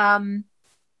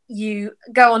you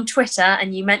go on Twitter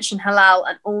and you mention halal,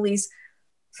 and all these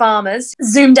farmers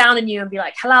zoom down on you and be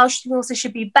like, halal slaughter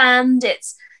should be banned.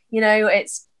 It's, you know,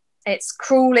 it's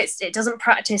cruel. It doesn't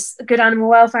practice good animal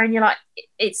welfare. And you're like,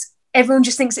 everyone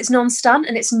just thinks it's non-stunt,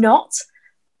 and it's not.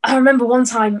 I remember one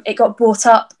time it got brought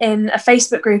up in a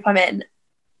Facebook group I'm in,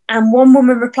 and one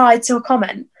woman replied to a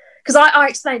comment, because I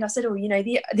explained, I said, oh, you know,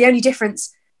 the only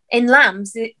difference in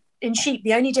lambs, in sheep,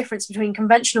 the only difference between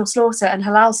conventional slaughter and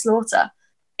halal slaughter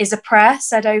is a prayer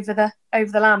said over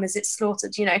the lamb as it's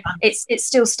slaughtered. You know, it's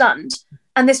still stunned.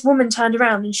 And this woman turned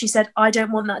around and she said, I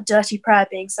don't want that dirty prayer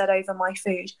being said over my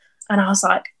food. And I was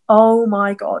like, oh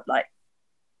my God, like,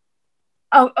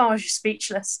 I was just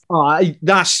speechless.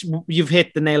 You've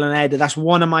hit the nail on the head. That's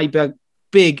one of my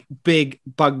big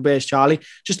bugbears, Charlie.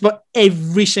 Just about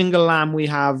every single lamb we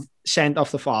have sent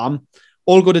off the farm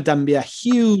all go to Dumbia,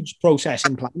 huge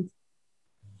processing plant.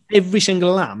 Every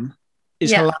single lamb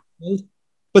is halal,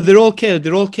 but they're all killed.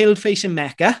 They're all killed facing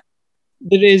Mecca.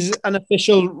 There is an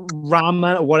official ram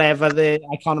or whatever, I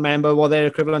can't remember what their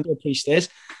equivalent to a priest is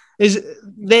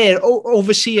there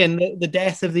overseeing the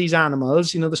death of these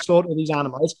animals, you know, the slaughter of these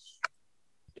animals.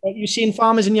 You're seeing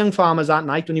farmers and young farmers that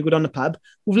night when you go down the pub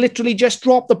who've literally just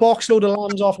dropped the box load of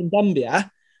lambs off in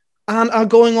Dumbia and are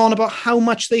going on about how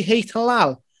much they hate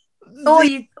halal. Or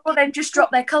they've just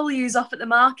dropped their cullews off at the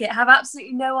market, have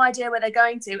absolutely no idea where they're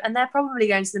going to, and they're probably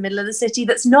going to the middle of the city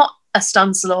that's not a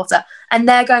stunned slaughter, and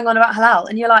they're going on about halal.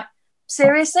 And you're like,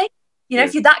 seriously? You know,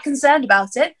 if you're that concerned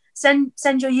about it, send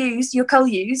your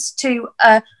cullews to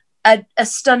a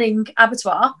stunning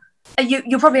abattoir.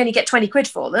 You'll probably only get 20 quid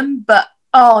for them, but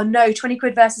oh no, 20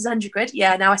 quid versus 100 quid.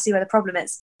 Yeah, now I see where the problem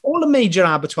is. All the major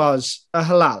abattoirs are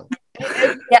halal.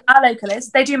 Yeah, our local is.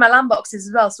 They do my lamb boxes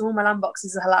as well, so all my lamb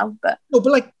boxes are halal. But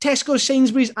like Tesco,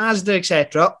 Sainsbury's, Asda,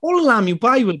 etc., all the lamb you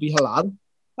buy will be halal.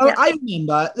 Yeah. I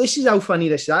remember, this is how funny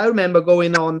this is. I remember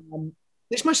going on,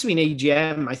 this must have been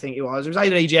AGM, I think it was. It was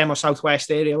either AGM or Southwest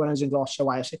area when I was in Gloucester,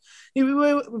 YFC. We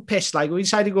were pissed, like, we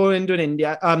decided to go into an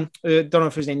India. Don't know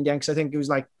if it was Indian, because I think it was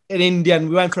like an Indian.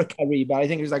 We went for a curry, but I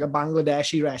think it was like a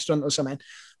Bangladeshi restaurant or something.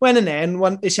 Went in there,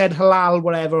 and it said halal,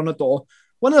 whatever, on the door.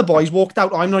 One of the boys walked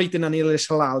out, I'm not eating any of this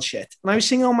halal shit. And I was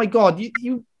thinking, oh my God,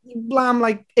 you lamb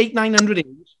like 800-900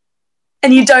 euros.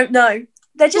 And you don't know.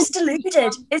 They're just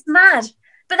deluded. It's mad.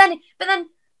 But then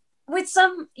with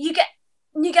some, you get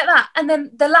that. And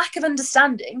then the lack of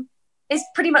understanding is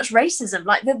pretty much racism.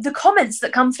 Like the comments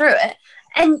that come through it.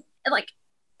 And like,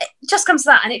 it just comes to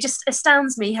that. And it just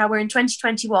astounds me how we're in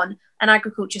 2021 and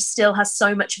agriculture still has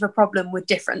so much of a problem with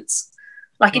difference.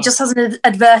 Like, it just has an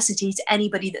adversity to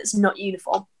anybody that's not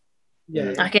uniform.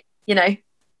 Yeah. Like, you know,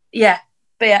 yeah.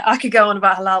 But yeah, I could go on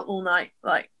about halal all night.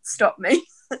 Like, stop me.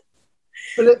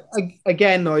 But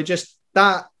again, though,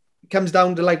 that comes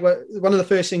down to, like, one of the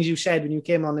first things you said when you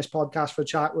came on this podcast for a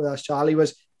chat with us, Charlie,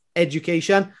 was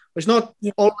education. It's not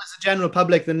always the general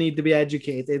public that need to be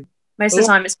educated. Most of the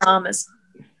time, it's farmers.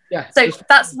 Yeah. So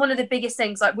that's one of the biggest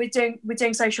things. Like, we're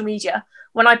doing social media.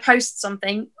 When I post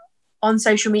something on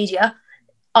social media,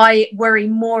 I worry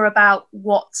more about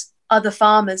what other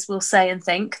farmers will say and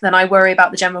think than I worry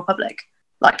about the general public.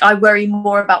 Like, I worry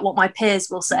more about what my peers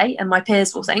will say and my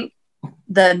peers will think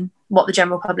than what the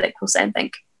general public will say and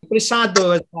think. But it's sad,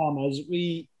 though, as farmers,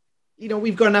 we've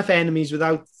got enough enemies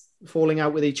without falling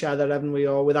out with each other, haven't we?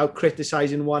 Or without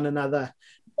criticising one another.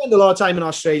 You spend a lot of time in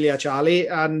Australia, Charlie,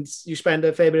 and you spend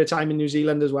a fair bit of time in New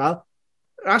Zealand as well.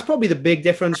 That's probably the big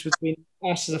difference between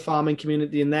us as a farming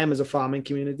community and them as a farming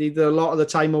community. That a lot of the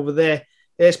time over there,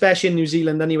 especially in New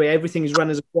Zealand anyway, everything is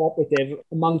run as a cooperative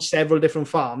amongst several different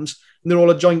farms. And they're all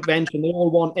a joint venture. And they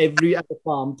all want every other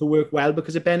farm to work well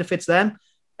because it benefits them.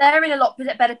 They're in a lot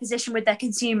better position with their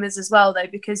consumers as well, though,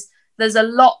 because there's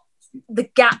the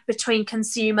gap between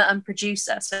consumer and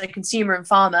producer. So consumer and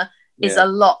farmer is a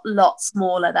lot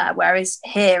smaller there. Whereas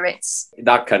here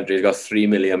that country's got 3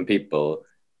 million people.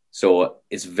 So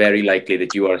it's very likely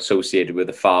that you are associated with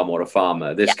a farm or a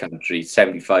farmer. This country,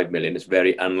 75 million, is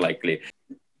very unlikely.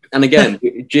 And again,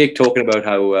 Jake talking about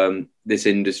how this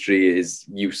industry is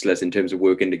useless in terms of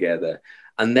working together,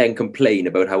 and then complain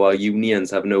about how our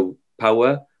unions have no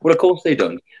power. Well, of course they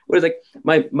don't. Whereas, like,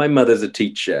 my mother's a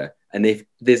teacher, and if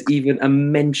there's even a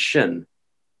mention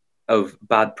of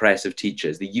bad press of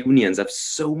teachers, the unions have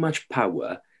so much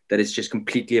power that it's just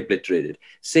completely obliterated.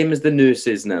 Same as the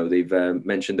nurses now. They've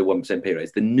mentioned the 1% pay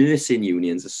rise. The nursing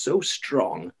unions are so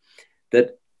strong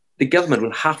that the government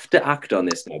will have to act on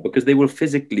this now because they will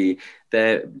physically,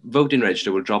 their voting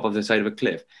register will drop off the side of a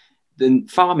cliff. The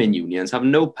farming unions have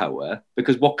no power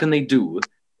because what can they do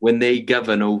when they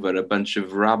govern over a bunch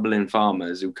of rabbling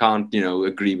farmers who can't,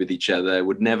 agree with each other,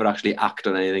 would never actually act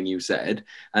on anything you said,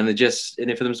 and they're just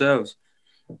in it for themselves.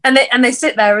 And they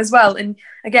sit there as well. And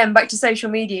again, back to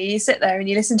social media, you sit there and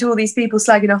you listen to all these people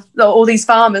slagging off, all these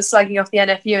farmers slagging off the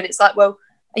NFU, and it's like, well,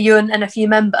 are you an NFU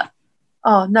member?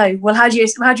 Oh no. Well, how do you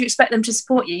expect them to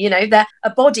support you? They're a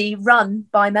body run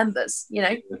by members.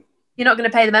 You're not going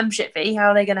to pay the membership fee. How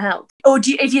are they going to help? Or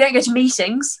if you don't go to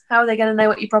meetings, how are they going to know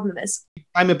what your problem is?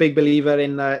 I'm a big believer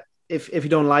in if you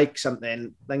don't like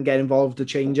something, then get involved to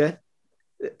change it.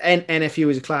 NFU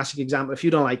is a classic example. If you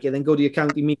don't like it, then go to your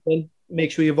county meeting. Make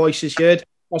sure your voice is heard.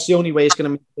 That's the only way it's going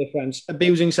to make a difference.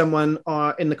 Abusing someone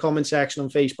in the comment section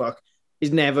on Facebook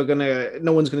is no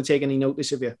one's going to take any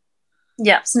notice of you.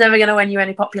 Yeah, it's never going to win you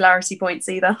any popularity points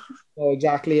either. Oh,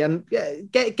 exactly. And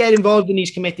get involved in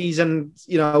these committees and,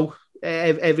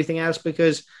 everything else,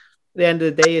 because at the end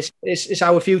of the day, it's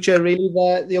our future, really,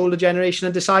 the older generation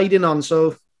are deciding on.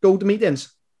 So go to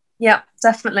meetings. Yeah,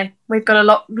 definitely. We've got a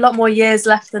lot more years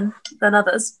left than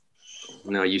others.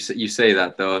 No, you say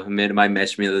that though. My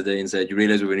messaged me the other day and said, "You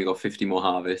realise we've only got 50 more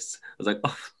harvests." I was like,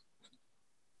 "Oh,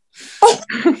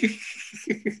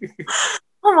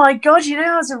 oh my god! You know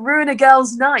how to ruin a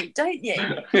girl's night, don't you?"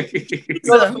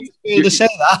 Well, to say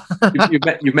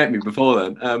that. you've met me before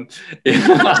then.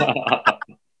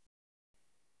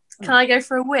 Can I go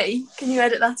for a wee? Can you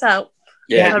edit that out?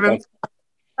 Yeah.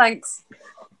 Thanks.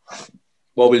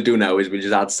 What we'll do now is we'll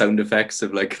just add sound effects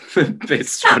of like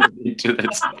bits running into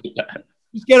this.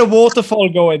 Just get a waterfall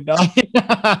going now.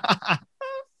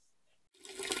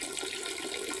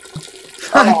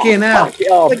 Fucking hell.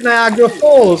 Like Niagara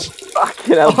Falls.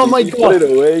 Fucking hell. Oh my god. Put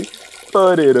it away.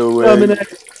 Put it away.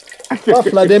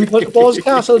 Well, I didn't put Balls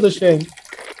Castle to shame.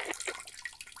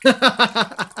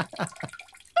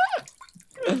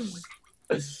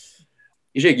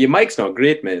 Your mic's not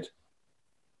great, mate.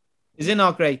 Is it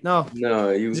not great? No.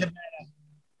 No,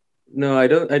 No, I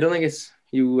don't think it's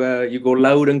you. You go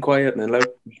loud and quiet, and then loud.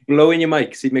 Blow in your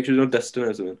mic. See, make sure there's no dust in it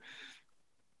or something.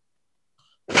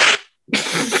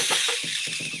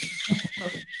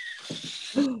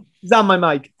 Is that my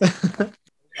mic?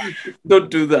 Don't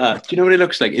do that. Do you know what it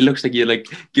looks like? It looks like you're like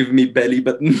giving me belly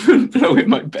button and blowing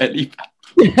my belly.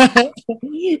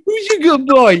 Who's your good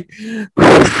boy?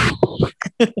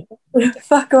 What the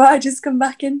fuck have I just come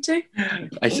back into?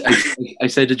 I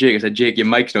said to Jake, Jake, your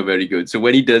mic's not very good. So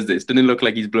when he does this, doesn't it look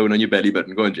like he's blowing on your belly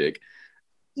button? Go on, Jake.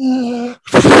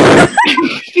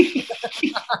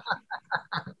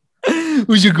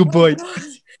 Who's your good boy?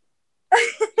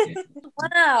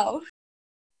 Wow.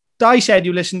 Di said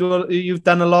you've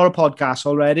done a lot of podcasts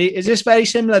already. Is this very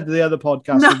similar to the other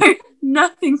podcasts? No,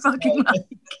 nothing fucking like.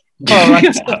 All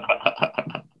right.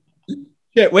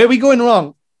 Shit, where are we going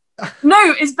wrong?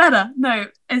 No, it's better. No,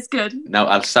 it's good. Now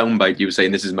I'll soundbite you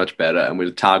saying this is much better, and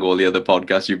we'll tag all the other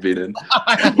podcasts you've been in.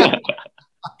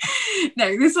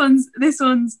 No, this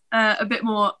one's a bit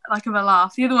more like of a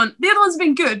laugh. The other one's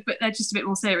been good, but they're just a bit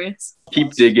more serious.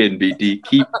 Keep digging, BD.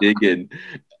 Keep digging.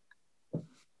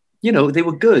 They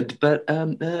were good, but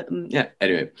yeah.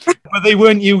 Anyway, but they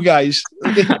weren't you guys.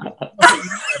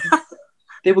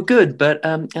 They were good, but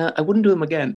I wouldn't do them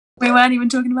again. We weren't even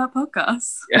talking about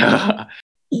podcasts. I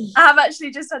have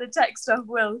actually just had a text off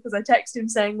Will because I texted him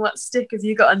saying, "What stick have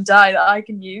you got on Di that I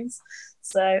can use?"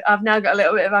 So I've now got a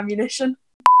little bit of ammunition.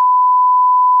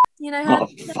 Oh,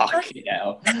 fucking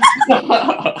hell.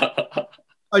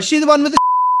 Oh, is she the one with the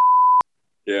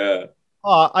Yeah.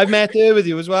 Oh, I met her with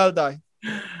you as well, Di.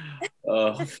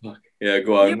 Oh, fuck. Yeah,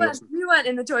 go on. You weren't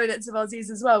in the toilets of Aussies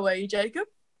as well, were you, Jacob?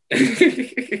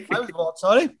 I was what,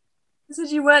 sorry? I said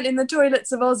you weren't in the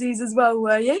toilets of Aussies as well,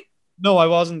 were you? No, I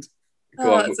wasn't.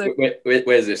 Go on.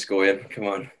 Where's this going? Come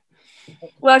on.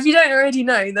 Well, if you don't already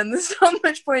know, then there's not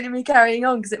much point in me carrying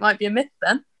on because it might be a myth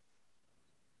then.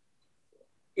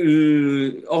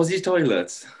 Aussie's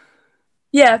toilets?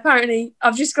 Yeah, apparently.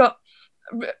 I've just got...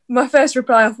 My first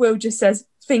reply off Will just says,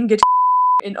 fingered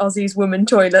in Aussie's woman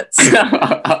toilets.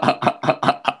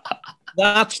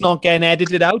 That's not getting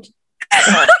edited out.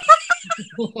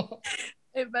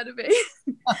 It better be.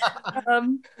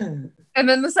 And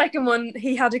then the second one,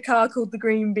 he had a car called the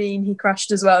Green Bean. He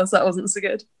crashed as well, so that wasn't so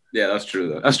good. Yeah, that's true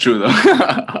though. That's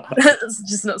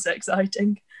just not so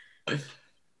exciting.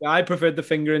 Yeah, I preferred the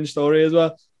fingering story as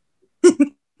well.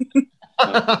 In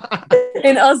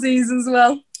Aussies as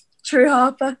well. True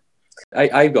Harper.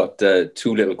 I got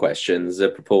two little questions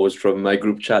proposed from my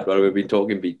group chat while we've been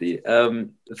talking, BT. The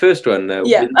first one,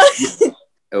 yeah.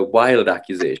 a wild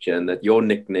accusation that your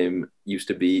nickname used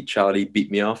to be Charlie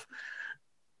Beat Me Off.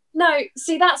 No,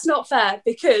 see, that's not fair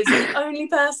because the only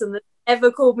person that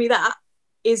ever called me that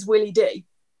is Willie D.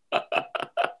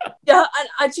 Yeah,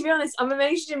 and to be honest, I'm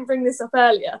amazed you didn't bring this up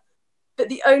earlier. But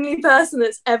the only person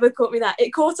that's ever caught me that,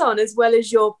 it caught on as well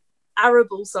as your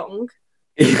Arable song.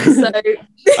 So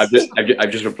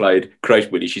I've just replied, Christ,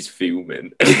 Willie, she's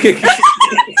fuming.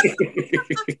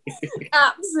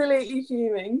 Absolutely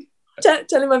fuming.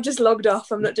 Tell him I've just logged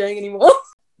off. I'm not doing anymore.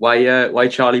 Why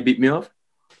Charlie Beat Me Off?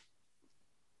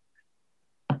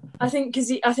 I think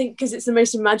because it's the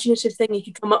most imaginative thing he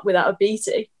could come up with out of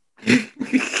Beatty.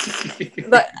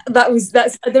 There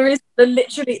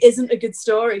literally isn't a good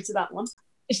story to that one.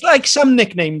 It's like some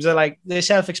nicknames are like they're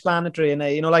self-explanatory, and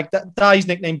like Dai's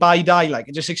nickname Bye Die, like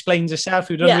it just explains itself.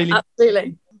 Who doesn't really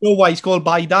absolutely know why it's called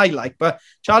Bye Die, like. But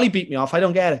Charlie Beat Me Off, I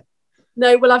don't get it.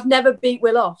 No, well, I've never beat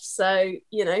Will off, so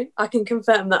I can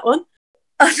confirm that one.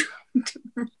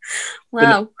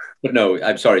 Wow. But no,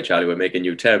 I'm sorry, Charlie, we're making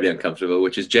you terribly uncomfortable,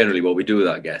 which is generally what we do with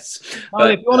our guests. Well,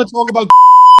 if you want to talk about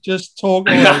just talk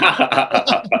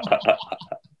about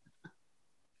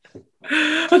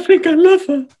I think I love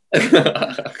her.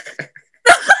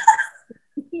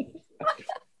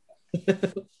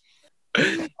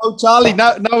 Oh, Charlie,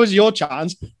 now is your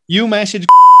chance. You message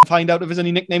find out if there's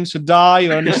any nicknames for Di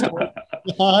or any story.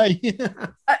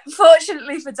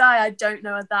 Fortunately for Di, I don't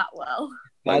know her that well.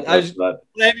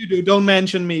 Whatever you do, don't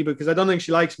mention me because I don't think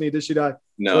she likes me. Does she, Di?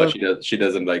 No, she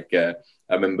doesn't like. I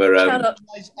remember.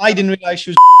 I didn't realize she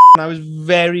was. I was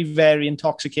very, very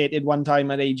intoxicated one time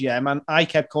at AGM, and I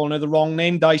kept calling her the wrong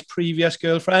name, Di's previous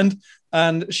girlfriend,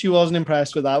 and she wasn't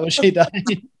impressed with that, was she, Di?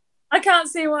 I can't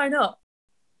see why not.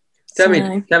 Tell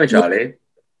me, Charlie,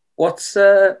 what's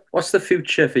the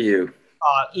future for you?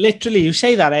 Literally, you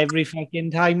say that every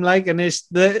fucking time, like, and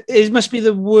it must be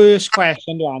the worst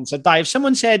question to answer. Di, if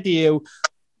someone said to you,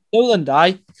 "Well then,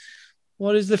 Di,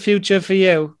 what is the future for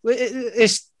you?"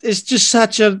 It's just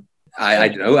such a. I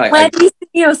don't know. Where do you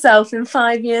see yourself in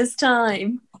 5 years'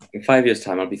 time? In 5 years'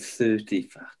 time, I'll be 30.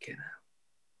 Fucking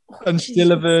hell. I'm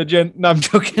still a virgin. No, I'm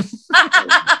joking.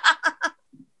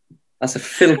 That's a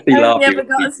filthy laugh. I never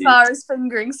got as far as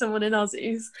fingering someone in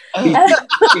Aussies.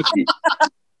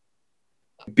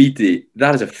 Beatty,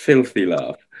 that is a filthy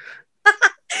laugh.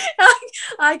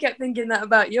 I kept thinking that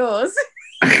about yours.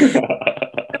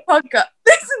 The podcast.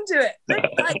 Listen to it.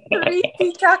 Like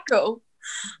creepy cackle.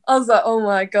 I was like, oh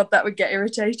my God, that would get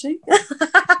irritating.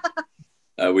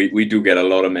 We do get a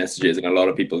lot of messages and a lot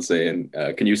of people saying,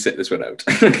 can you sit this one out?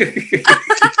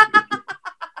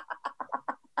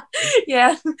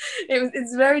 Yeah,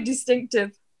 it's very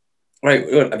distinctive. Right,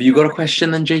 have you got a question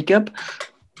then, Jacob?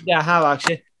 Yeah, I have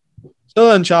actually. So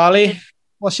then, Charlie,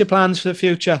 what's your plans for the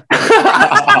future?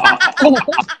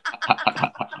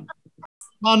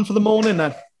 Plan for the morning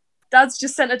then? Dad's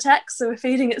just sent a text, so we're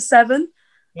feeding at 7.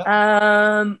 Yep.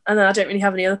 And then I don't really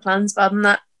have any other plans other than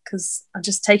that because I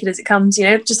just take it as it comes,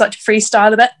 just like to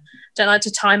freestyle a bit. Don't like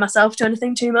to tie myself to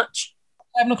anything too much.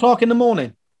 7 o'clock in the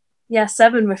morning? Yeah,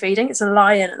 7 we're feeding. It's a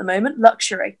lion at the moment.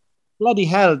 Luxury. Bloody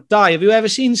hell. Di, have you ever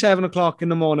seen 7 o'clock in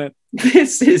the morning?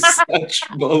 This is such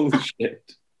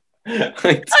bullshit. I'm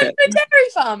a dairy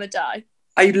farmer, Di.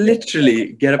 I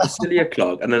literally get up at 3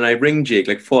 o'clock and then I ring Jake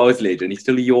like 4 hours later and he's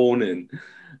still yawning.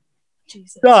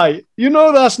 Jesus. Di, you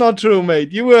know that's not true,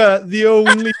 mate. You were the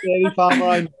only dairy farmer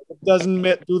I know that doesn't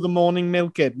do the morning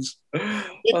milkings.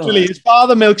 Literally, his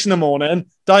father milks in the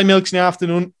morning, Di milks in the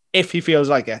afternoon if he feels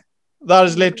like it. That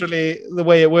is literally the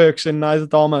way it works in Neither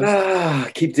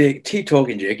Thomas. Keep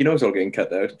talking, Jake. You know it's all getting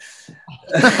cut out.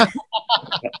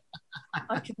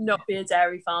 I could not be a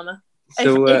dairy farmer. So,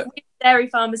 if we had dairy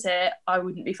farmers here, I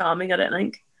wouldn't be farming, I don't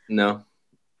think. No.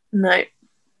 A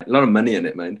lot of money in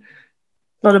it, man.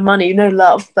 A lot of money, no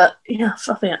love, but yeah,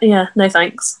 no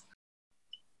thanks.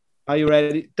 Are you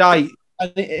ready? Di,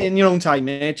 in your own time,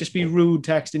 mate, just be rude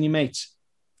texting your mates.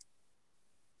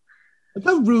 Look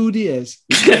how rude he is.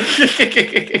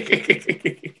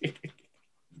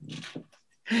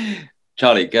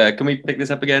 Charlie, can we pick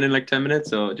this up again in like 10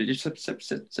 minutes? Or did you sit?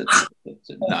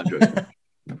 Nah, I'm joking.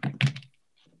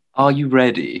 Are you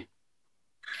ready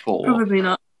for... Probably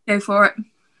not. Go for it.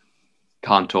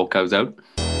 Can't Talk Cows Out?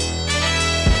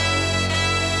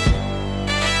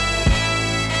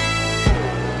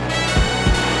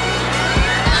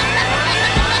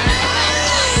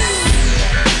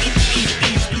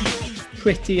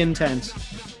 Pretty intense.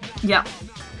 Yeah.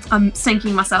 I'm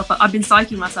syncing myself up. I've been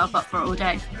psyching myself up for it all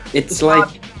day. It's like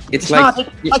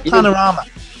Panorama.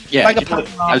 Yeah, like I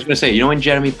was going to say, when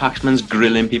Jeremy Paxman's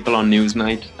grilling people on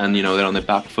Newsnight and, they're on their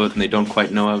back foot and they don't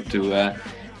quite know how to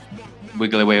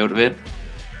wiggle their way out of it?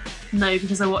 no,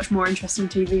 because I watch more interesting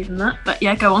TV than that. But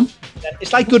yeah, go on.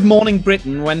 It's like Good Morning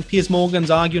Britain when Piers Morgan's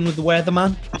arguing with the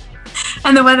weatherman.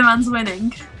 And the weatherman's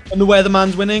winning. And the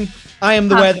weatherman's winning. I am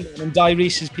the weatherman and Di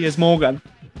Reese is Piers Morgan.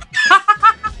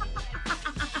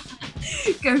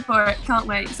 Go for it. Can't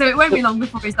wait. So it won't be long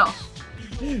before he's off.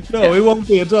 No, it won't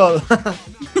be at all.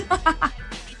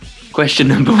 Question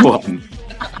number 1.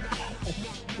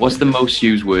 What's the most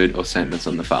used word or sentence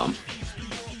on the farm?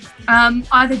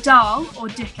 Either dal or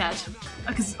dickhead,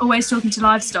 because always talking to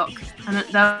livestock, and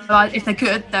if they're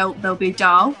good, they'll be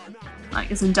dal, like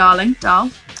as in darling,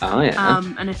 dal. Oh yeah.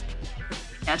 And if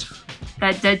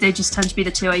dickhead, they just tend to be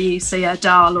the two I use. So yeah,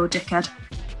 dal or dickhead.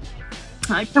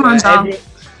 Like, come on, dal.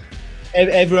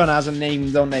 Everyone has a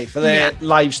name, don't they, for their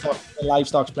livestock? The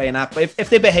livestock's playing that. But if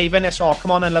they're behaving, it's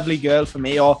come on, a lovely girl for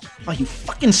me, or you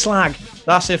fucking slag.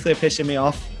 That's if they're pissing me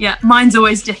off. Yeah, mine's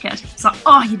always dickhead. It's like,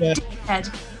 you dickhead.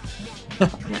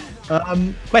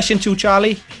 Question 2,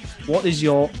 Charlie. What is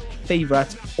your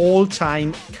favourite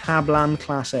all-time Cablan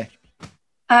classic?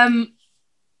 I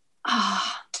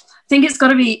think it's got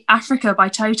to be Africa by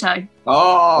Toto.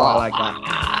 Oh, I like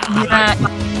that. Yeah.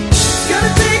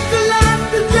 Gonna take the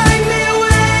life to drag me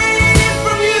away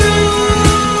from you.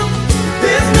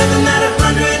 There's nothing that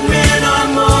 100 men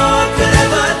or more could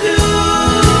ever do.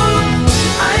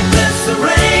 I bless the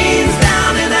rains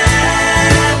down in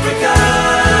Africa.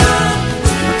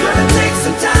 We're gonna take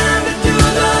some time to do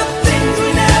the things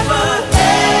we never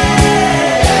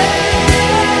had.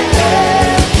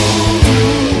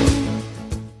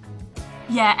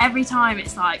 Yeah, every time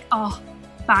it's like,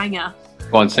 banger.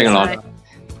 Go on, sing along.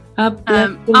 Up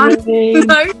on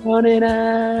in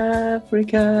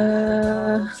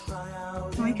Africa.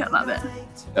 Can we cut that bit?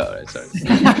 Oh, sorry.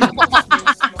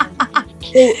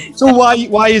 So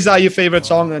why is that your favourite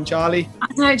song then, Charlie? I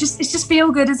don't know, it's just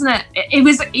feel good, isn't it?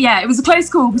 It was a close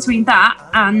call between that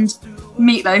and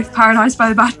Meatloaf, Paradise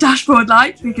by the Dashboard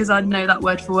Light, because I know that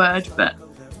word for word, but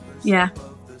yeah.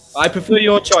 I prefer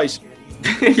your choice.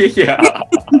 Yeah.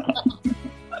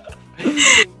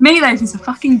 Meatloaf is a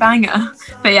fucking banger.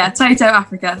 But yeah, Toto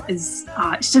Africa is,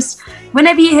 it's just,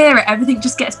 whenever you hear it, everything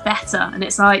just gets better. And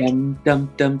it's like... Dum,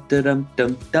 dum, dum, dum,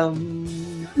 dum,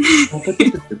 dum.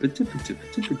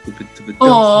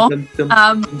 Or,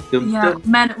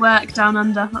 Men at Work Down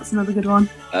Under. That's another good one.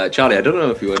 Charlie, I don't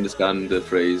know if you understand the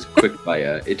phrase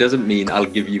quickfire. It doesn't mean I'll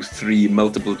give you 3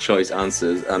 multiple choice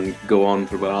answers and go on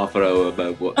for about half an hour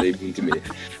about what they mean to me.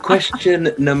 Question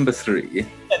number 3.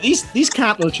 Yeah, these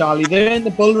cattle, Charlie, they're in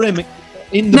the bull rim.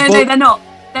 No, they're not.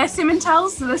 They're Simmentals,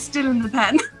 so they're still in the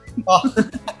pen.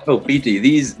 Oh, BT,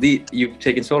 you've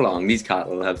taken so long. These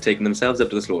cattle have taken themselves up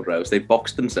to the slaughterhouse. They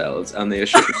boxed themselves and they are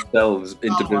shipping themselves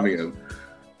into Birmingham.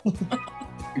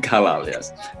 Halal,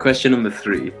 yes. Question number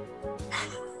 3.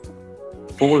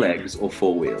 4 legs or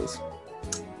 4 wheels?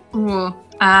 Ooh,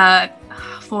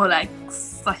 4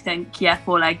 legs, I think. Yeah,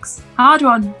 4 legs. Hard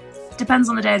one. Depends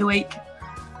on the day of the week.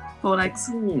 4 legs.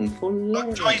 4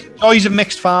 legs. Joys of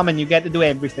mixed farming. You get to do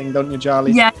everything, don't you,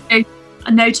 Charlie? Yeah.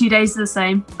 No 2 days are the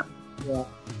same. Yeah.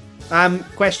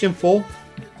 Question 4.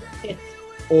 Pit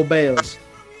or bales?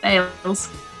 Bales.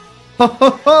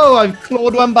 Oh, I've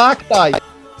clawed one back, Di.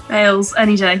 Bales,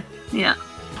 any day. Yeah.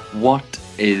 What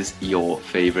is your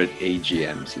favourite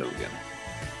AGM slogan?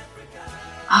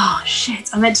 Oh, shit.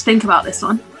 I meant to think about this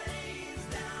one.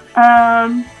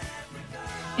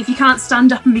 If you can't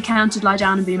stand up and be counted, lie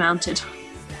down and be mounted.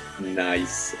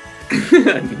 Nice.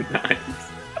 Nice.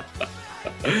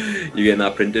 You getting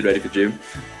that printed, ready for gym?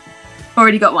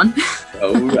 Already got one.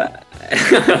 Alright.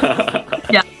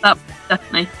 Yeah, that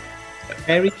definitely.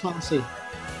 Very classy.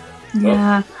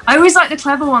 Yeah. I always like the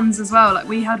clever ones as well. Like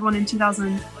we had one in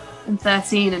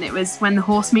 2013 and it was when the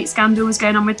horse meat scandal was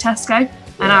going on with Tesco.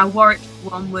 And our Warwick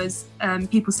one was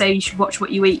people say you should watch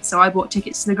what you eat. So I bought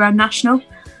tickets to the Grand National.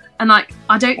 And like,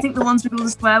 I don't think the ones with all the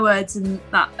swear words and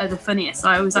that are the funniest.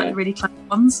 I always like the really clever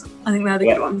ones. I think they're the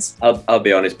good ones. I'll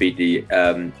be honest, BT.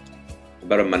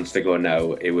 About a month ago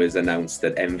now, it was announced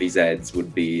that MVZs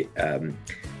would be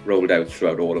rolled out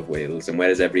throughout all of Wales. And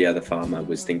whereas every other farmer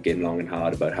was thinking long and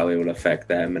hard about how it will affect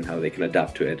them and how they can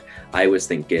adapt to it, I was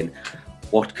thinking,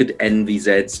 what could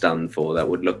NVZ stand for that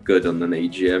would look good on an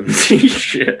AGM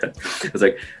t-shirt? I was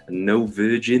like, no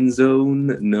virgin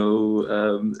zone,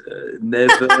 no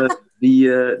never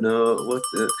beer, no what?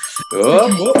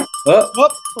 Look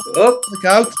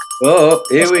out! Oh,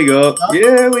 here we go!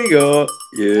 Here we go!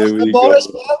 Here we go!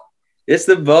 It's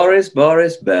the Boris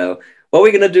Bell. What are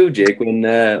we gonna do, Jake, when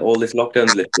all this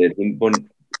lockdown's lifted? What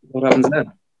happens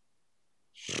then?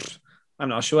 I'm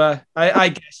not sure. I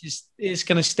guess it's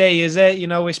going to stay, is it? You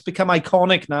know, it's become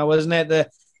iconic now, isn't it?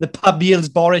 The The Pub Yields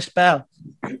Boris Bell.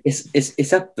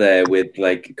 It's up there with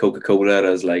like Coca-Cola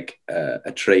as like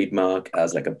a trademark,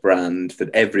 as like a brand that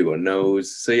everyone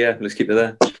knows. So yeah, let's keep it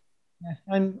there. Yeah,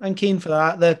 I'm keen for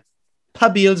that. The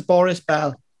Pub Yields Boris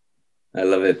Bell. I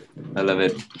love it.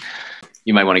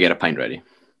 You might want to get a pint ready.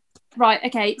 Right,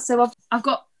 okay, so I've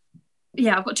got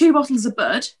 2 bottles of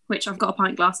Bud, which I've got a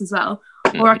pint glass as well.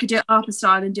 Or I could do it Harper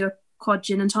style and do a quad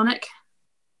gin and tonic.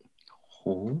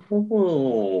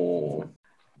 Oh.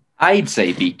 I'd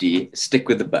say, BT, stick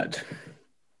with the Bud.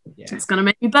 Yeah. It's going to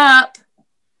make me burp.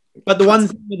 But the one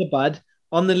thing with the Bud,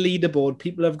 on the leaderboard,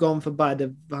 people have gone for Bud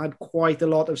have had quite a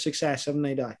lot of success, haven't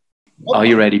they, Di? Are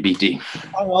you ready, BT?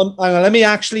 Hang on. Let me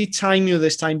actually time you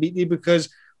this time, BT, because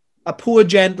a poor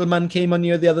gentleman came on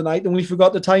here the other night and we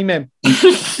forgot to time him.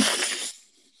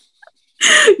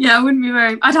 Yeah, I wouldn't be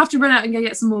very... I'd have to run out and go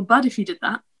get some more Bud if you did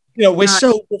that. You know, we're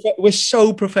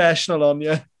so professional on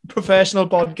you. Professional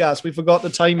podcast. We forgot to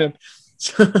time him.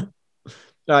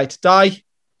 Right, Di,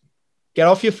 get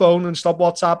off your phone and stop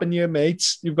WhatsApping your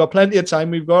mates. You've got plenty of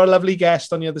time. We've got a lovely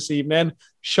guest on here this evening.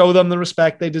 Show them the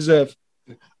respect they deserve.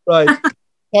 Right,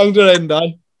 count her in,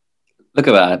 Di. Look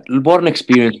at that. What an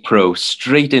experienced pro.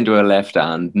 Straight into her left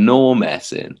hand. No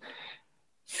messing.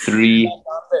 3,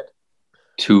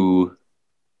 2,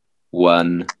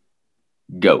 1,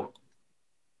 go.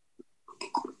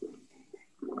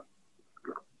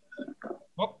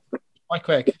 Oh, quite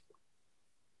quick.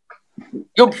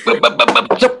 Go. There's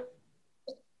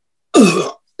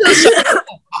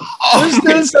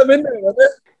still some in there, wasn't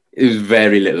it? It was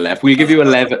very little left. We'll give you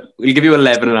 11. We'll give you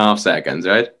 11 and a half seconds,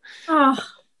 right? Oh,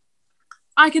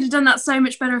 I could have done that so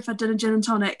much better if I'd done a gin and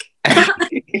tonic.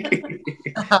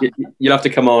 You'll have to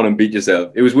come on and beat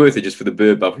yourself. It was worth it just for the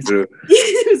burp halfway through.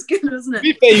 It was good, wasn't it? To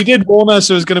be fair, you did warn us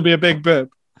it was going to be a big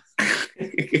burp.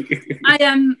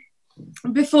 I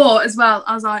before as well,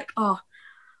 I was like, oh,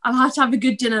 I'll have to have a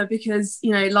good dinner because,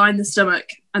 you know, line the stomach,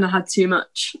 and I had too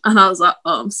much. And I was like,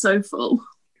 oh, I'm so full.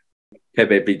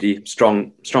 Okay, baby,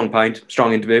 strong pint,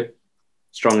 strong interview,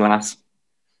 strong lass.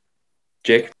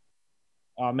 Jake?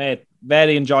 Oh, mate,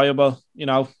 very enjoyable. You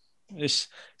know, it's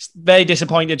very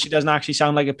disappointed she doesn't actually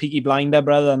sound like a Peaky Blinder,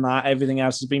 but other than that, everything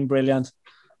else has been brilliant.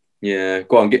 Yeah,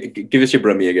 go on, give us your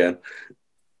Brummie again.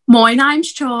 My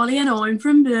name's Charlie and I'm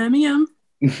from Birmingham.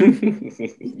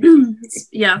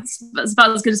 Yeah, it's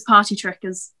about as good as party trick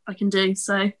as I can do,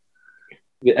 so.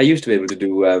 I used to be able to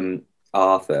do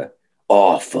Arthur,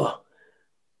 by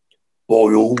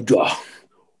order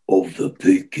of the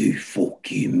Peaky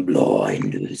fucking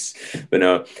Blinders. But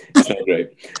no, it's not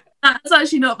great. That's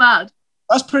actually not bad.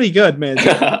 That's pretty good, man.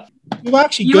 You're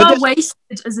actually you good. You are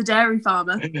wasted as a dairy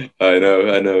farmer. I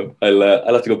know.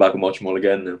 I'll have to go back and watch them all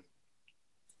again now.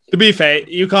 To be fair,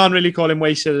 you can't really call him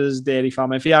wasted as a dairy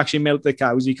farmer. If he actually milked the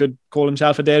cows, he could call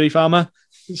himself a dairy farmer.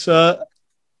 So,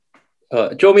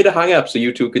 do you want me to hang up so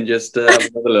you two can just have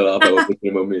another little half hour with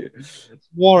him on me?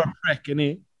 War a prick, isn't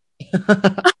he?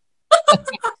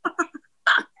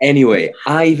 Anyway,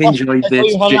 I've enjoyed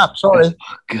this. Sorry. Oh,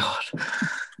 God.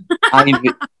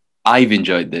 I've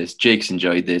enjoyed this. Jake's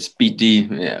enjoyed this.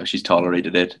 BD, yeah, she's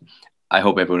tolerated it. I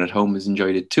hope everyone at home has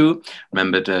enjoyed it too.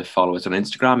 Remember to follow us on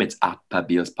Instagram. It's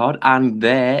 @PubYieldspod. And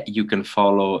there you can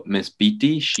follow Miss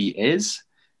BT. She is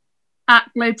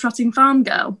at Globetrotting Farm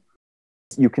Girl.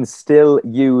 You can still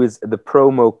use the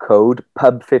promo code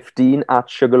PUB15 at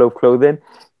Sugarloaf Clothing.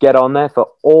 Get on there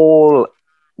for all...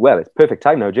 Well, it's perfect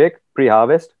time now, Jake.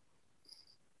 Pre-harvest.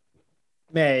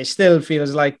 Man, it still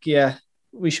feels like, yeah,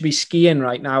 we should be skiing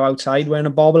right now outside wearing a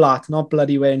bobble hat, not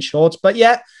bloody wearing shorts. But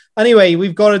yeah, anyway,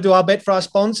 we've got to do our bit for our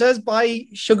sponsors. Buy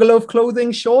Sugarloaf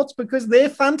Clothing shorts because they're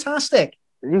fantastic.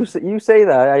 You say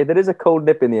that. There is a cold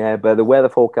nip in the air, but the weather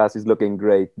forecast is looking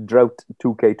great. Drought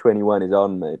 2K21 is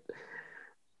on, mate.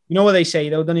 You know what they say,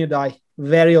 though, don't you, Di?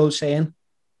 Very old saying.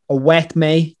 A wet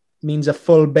May means a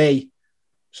full Bay.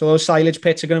 So those silage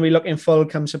pits are going to be looking full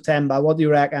come September. What do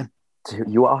you reckon? Dude,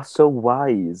 you are so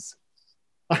wise.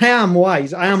 I am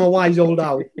wise. I am a wise old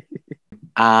owl.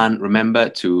 And remember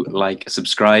to like,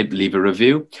 subscribe, leave a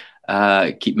review.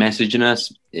 Keep messaging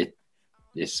us.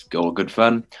 It's all good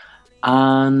fun.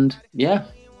 And yeah.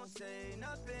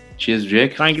 Cheers,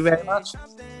 Jake. Thank you very much.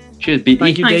 Cheers, BT.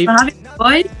 Thank you, Dave. Thanks for having me,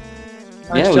 boy.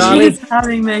 Thanks, Charlie. Cheers for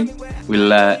having me.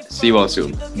 We'll see you all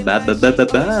soon. Bye.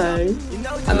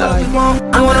 And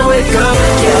I wanna wake up,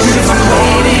 yeah,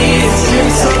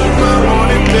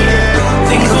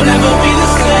 things will never be